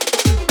 shorty.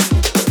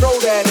 Throw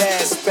that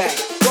ass back,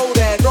 throw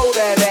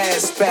that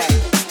ass back.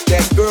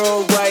 That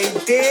girl right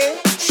there,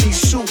 she's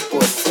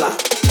super fly.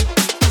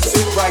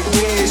 Sit right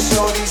there,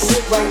 shorty,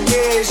 sit right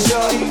there,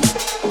 shorty.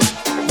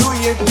 Do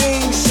your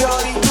thing,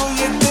 shorty, do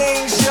your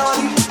thing,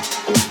 shorty.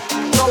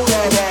 Throw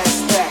that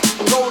ass back,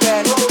 throw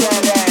that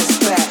ass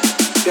back.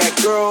 That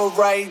girl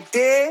right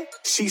there,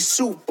 she's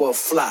super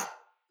fly.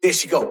 There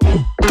she go.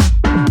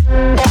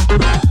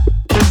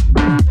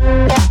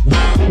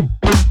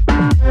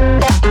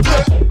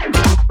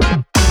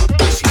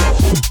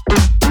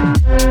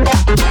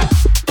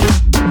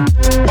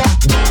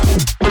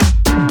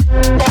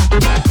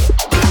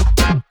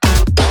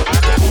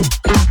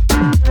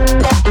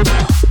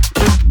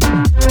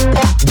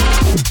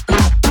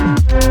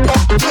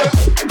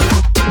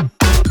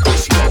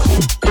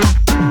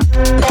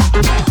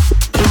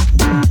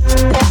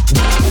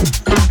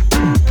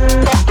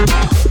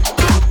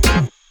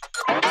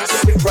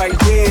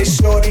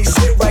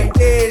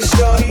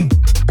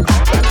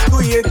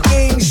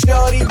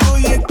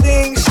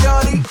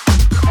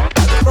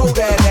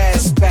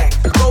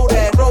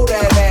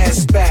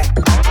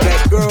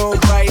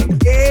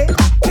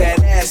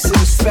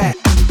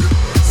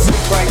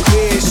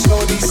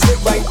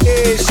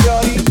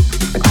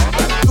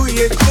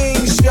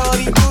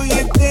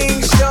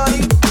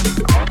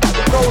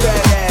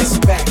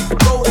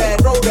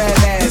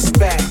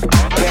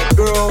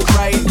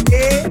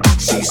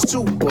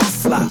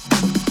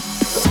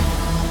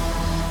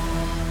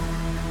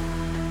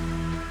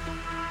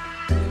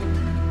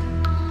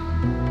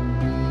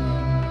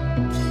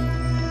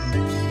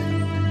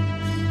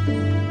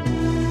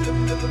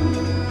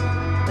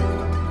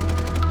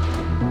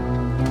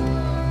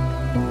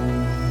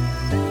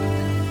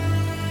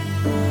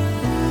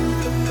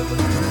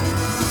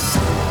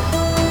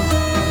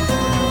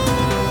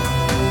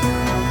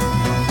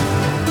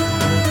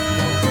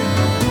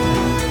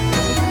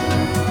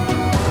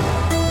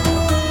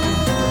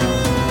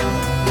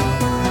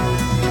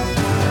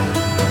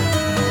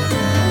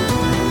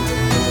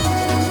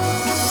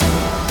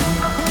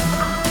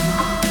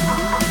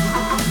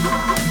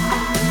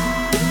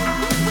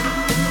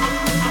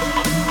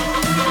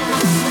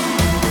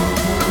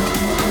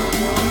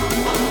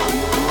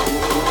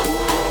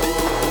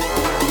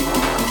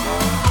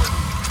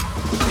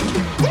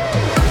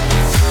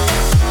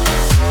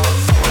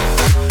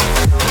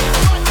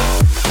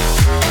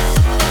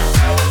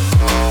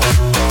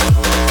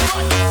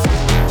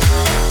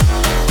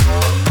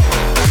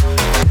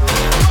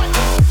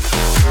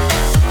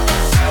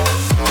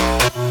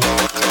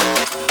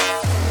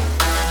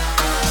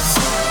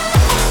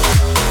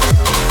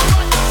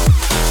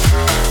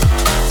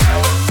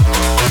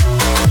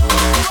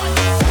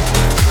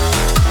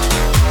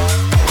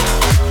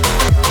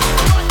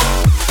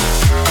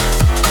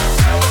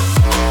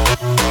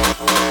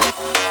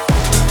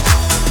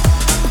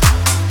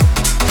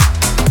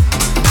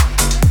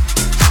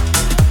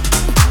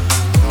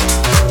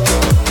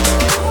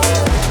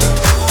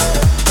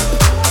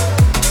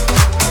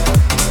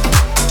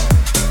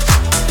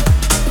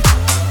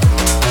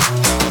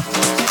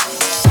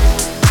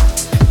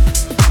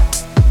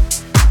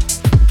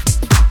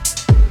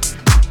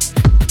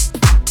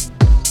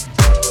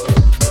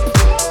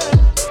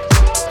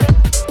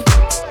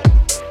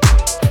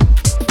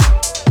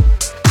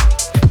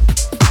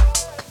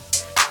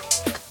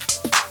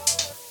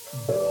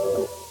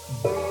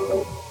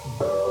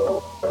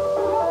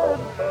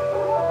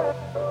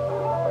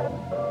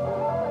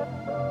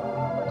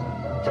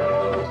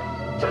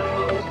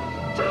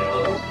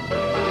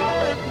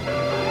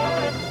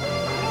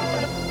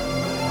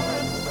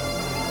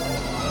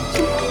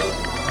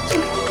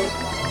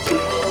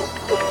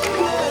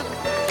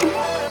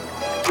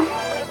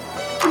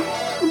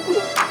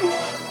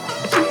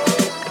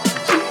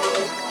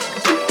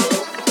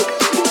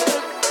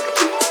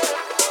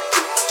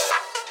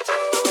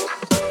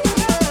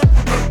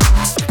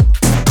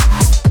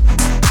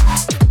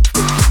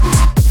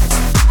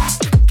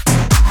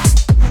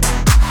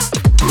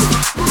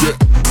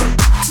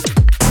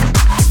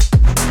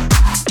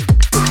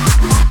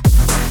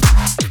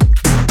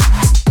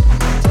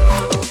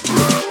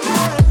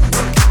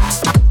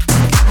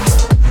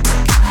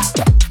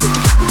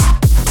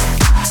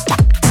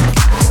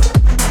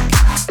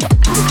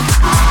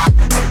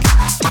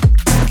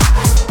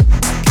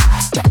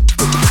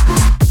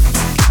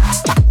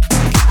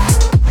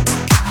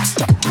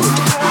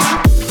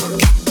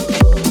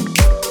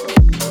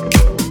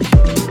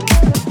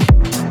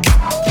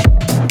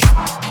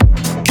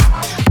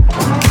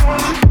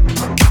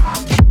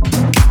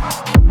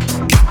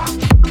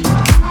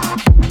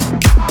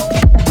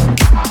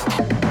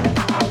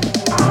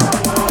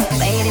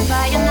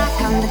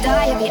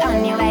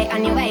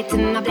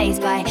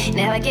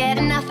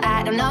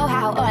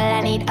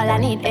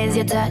 is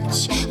your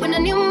touch. When a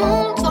new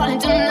moon's falling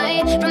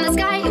tonight from the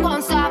sky, you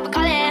won't stop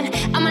calling.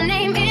 And my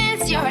name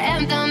is your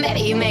anthem,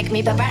 baby. You make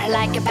me prepare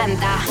like a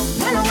panther.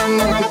 When I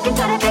run, I'm looking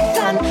for the big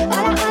fun.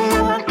 All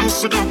I want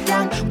is to get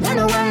down. When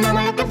I run,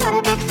 I'm looking for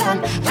the big fun.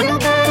 When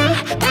nobody,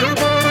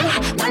 baby.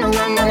 When I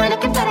run, I'm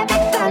looking for the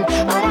big fun.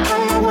 All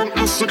I want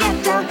is to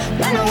get down.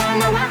 When I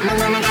run, I'm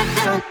gonna get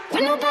down.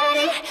 When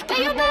nobody,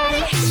 baby.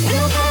 When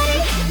nobody,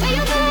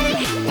 baby.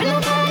 When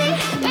nobody,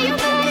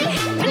 baby.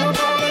 When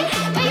nobody.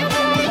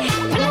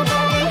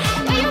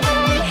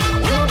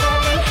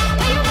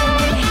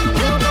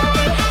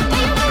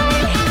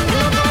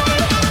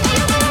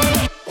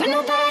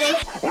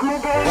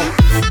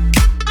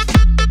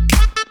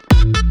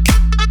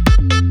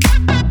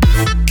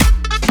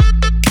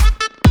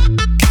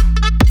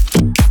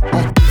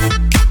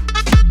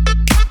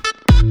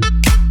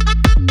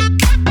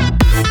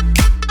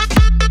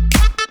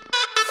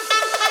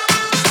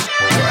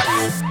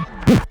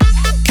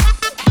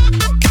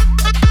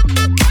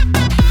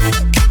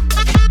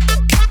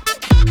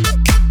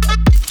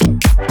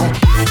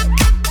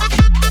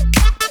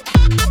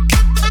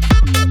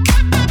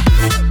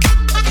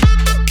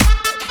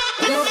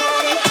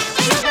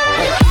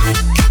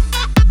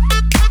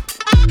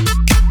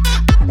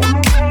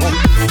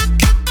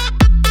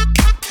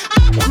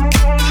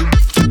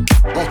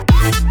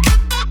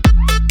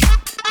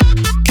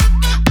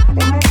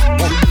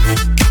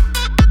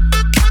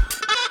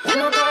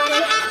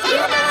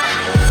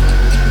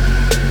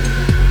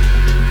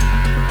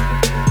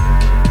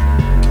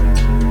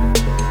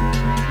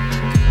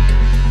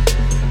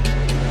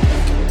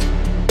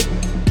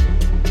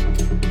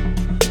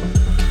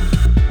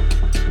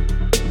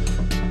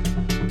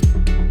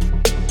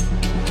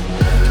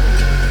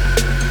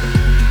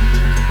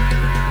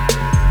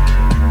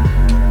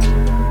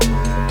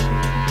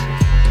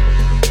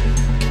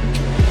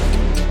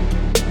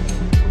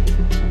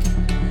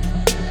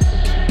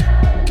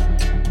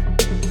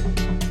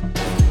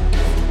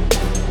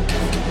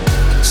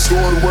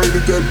 Started right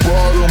at that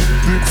bottom,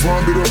 then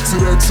climbed it up to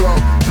that top.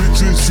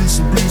 Bitches used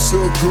to be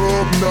suck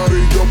up, now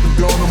they up and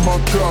down on my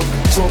cock.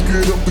 Talk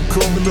it up to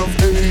coming of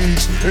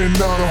age, and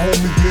now the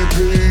homie get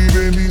paid.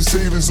 And these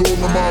haters all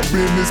in my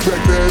business,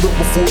 back that up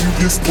before you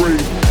get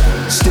sprayed.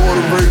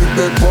 Started right at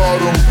that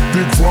bottom,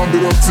 then climbed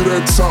it up to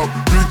that top.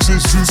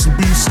 Bitches used to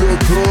be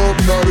stuck up,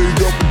 now they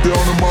up and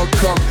down on my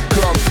cock.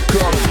 Cop,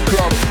 cop,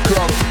 cop,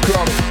 cop,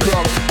 cop,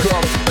 cop.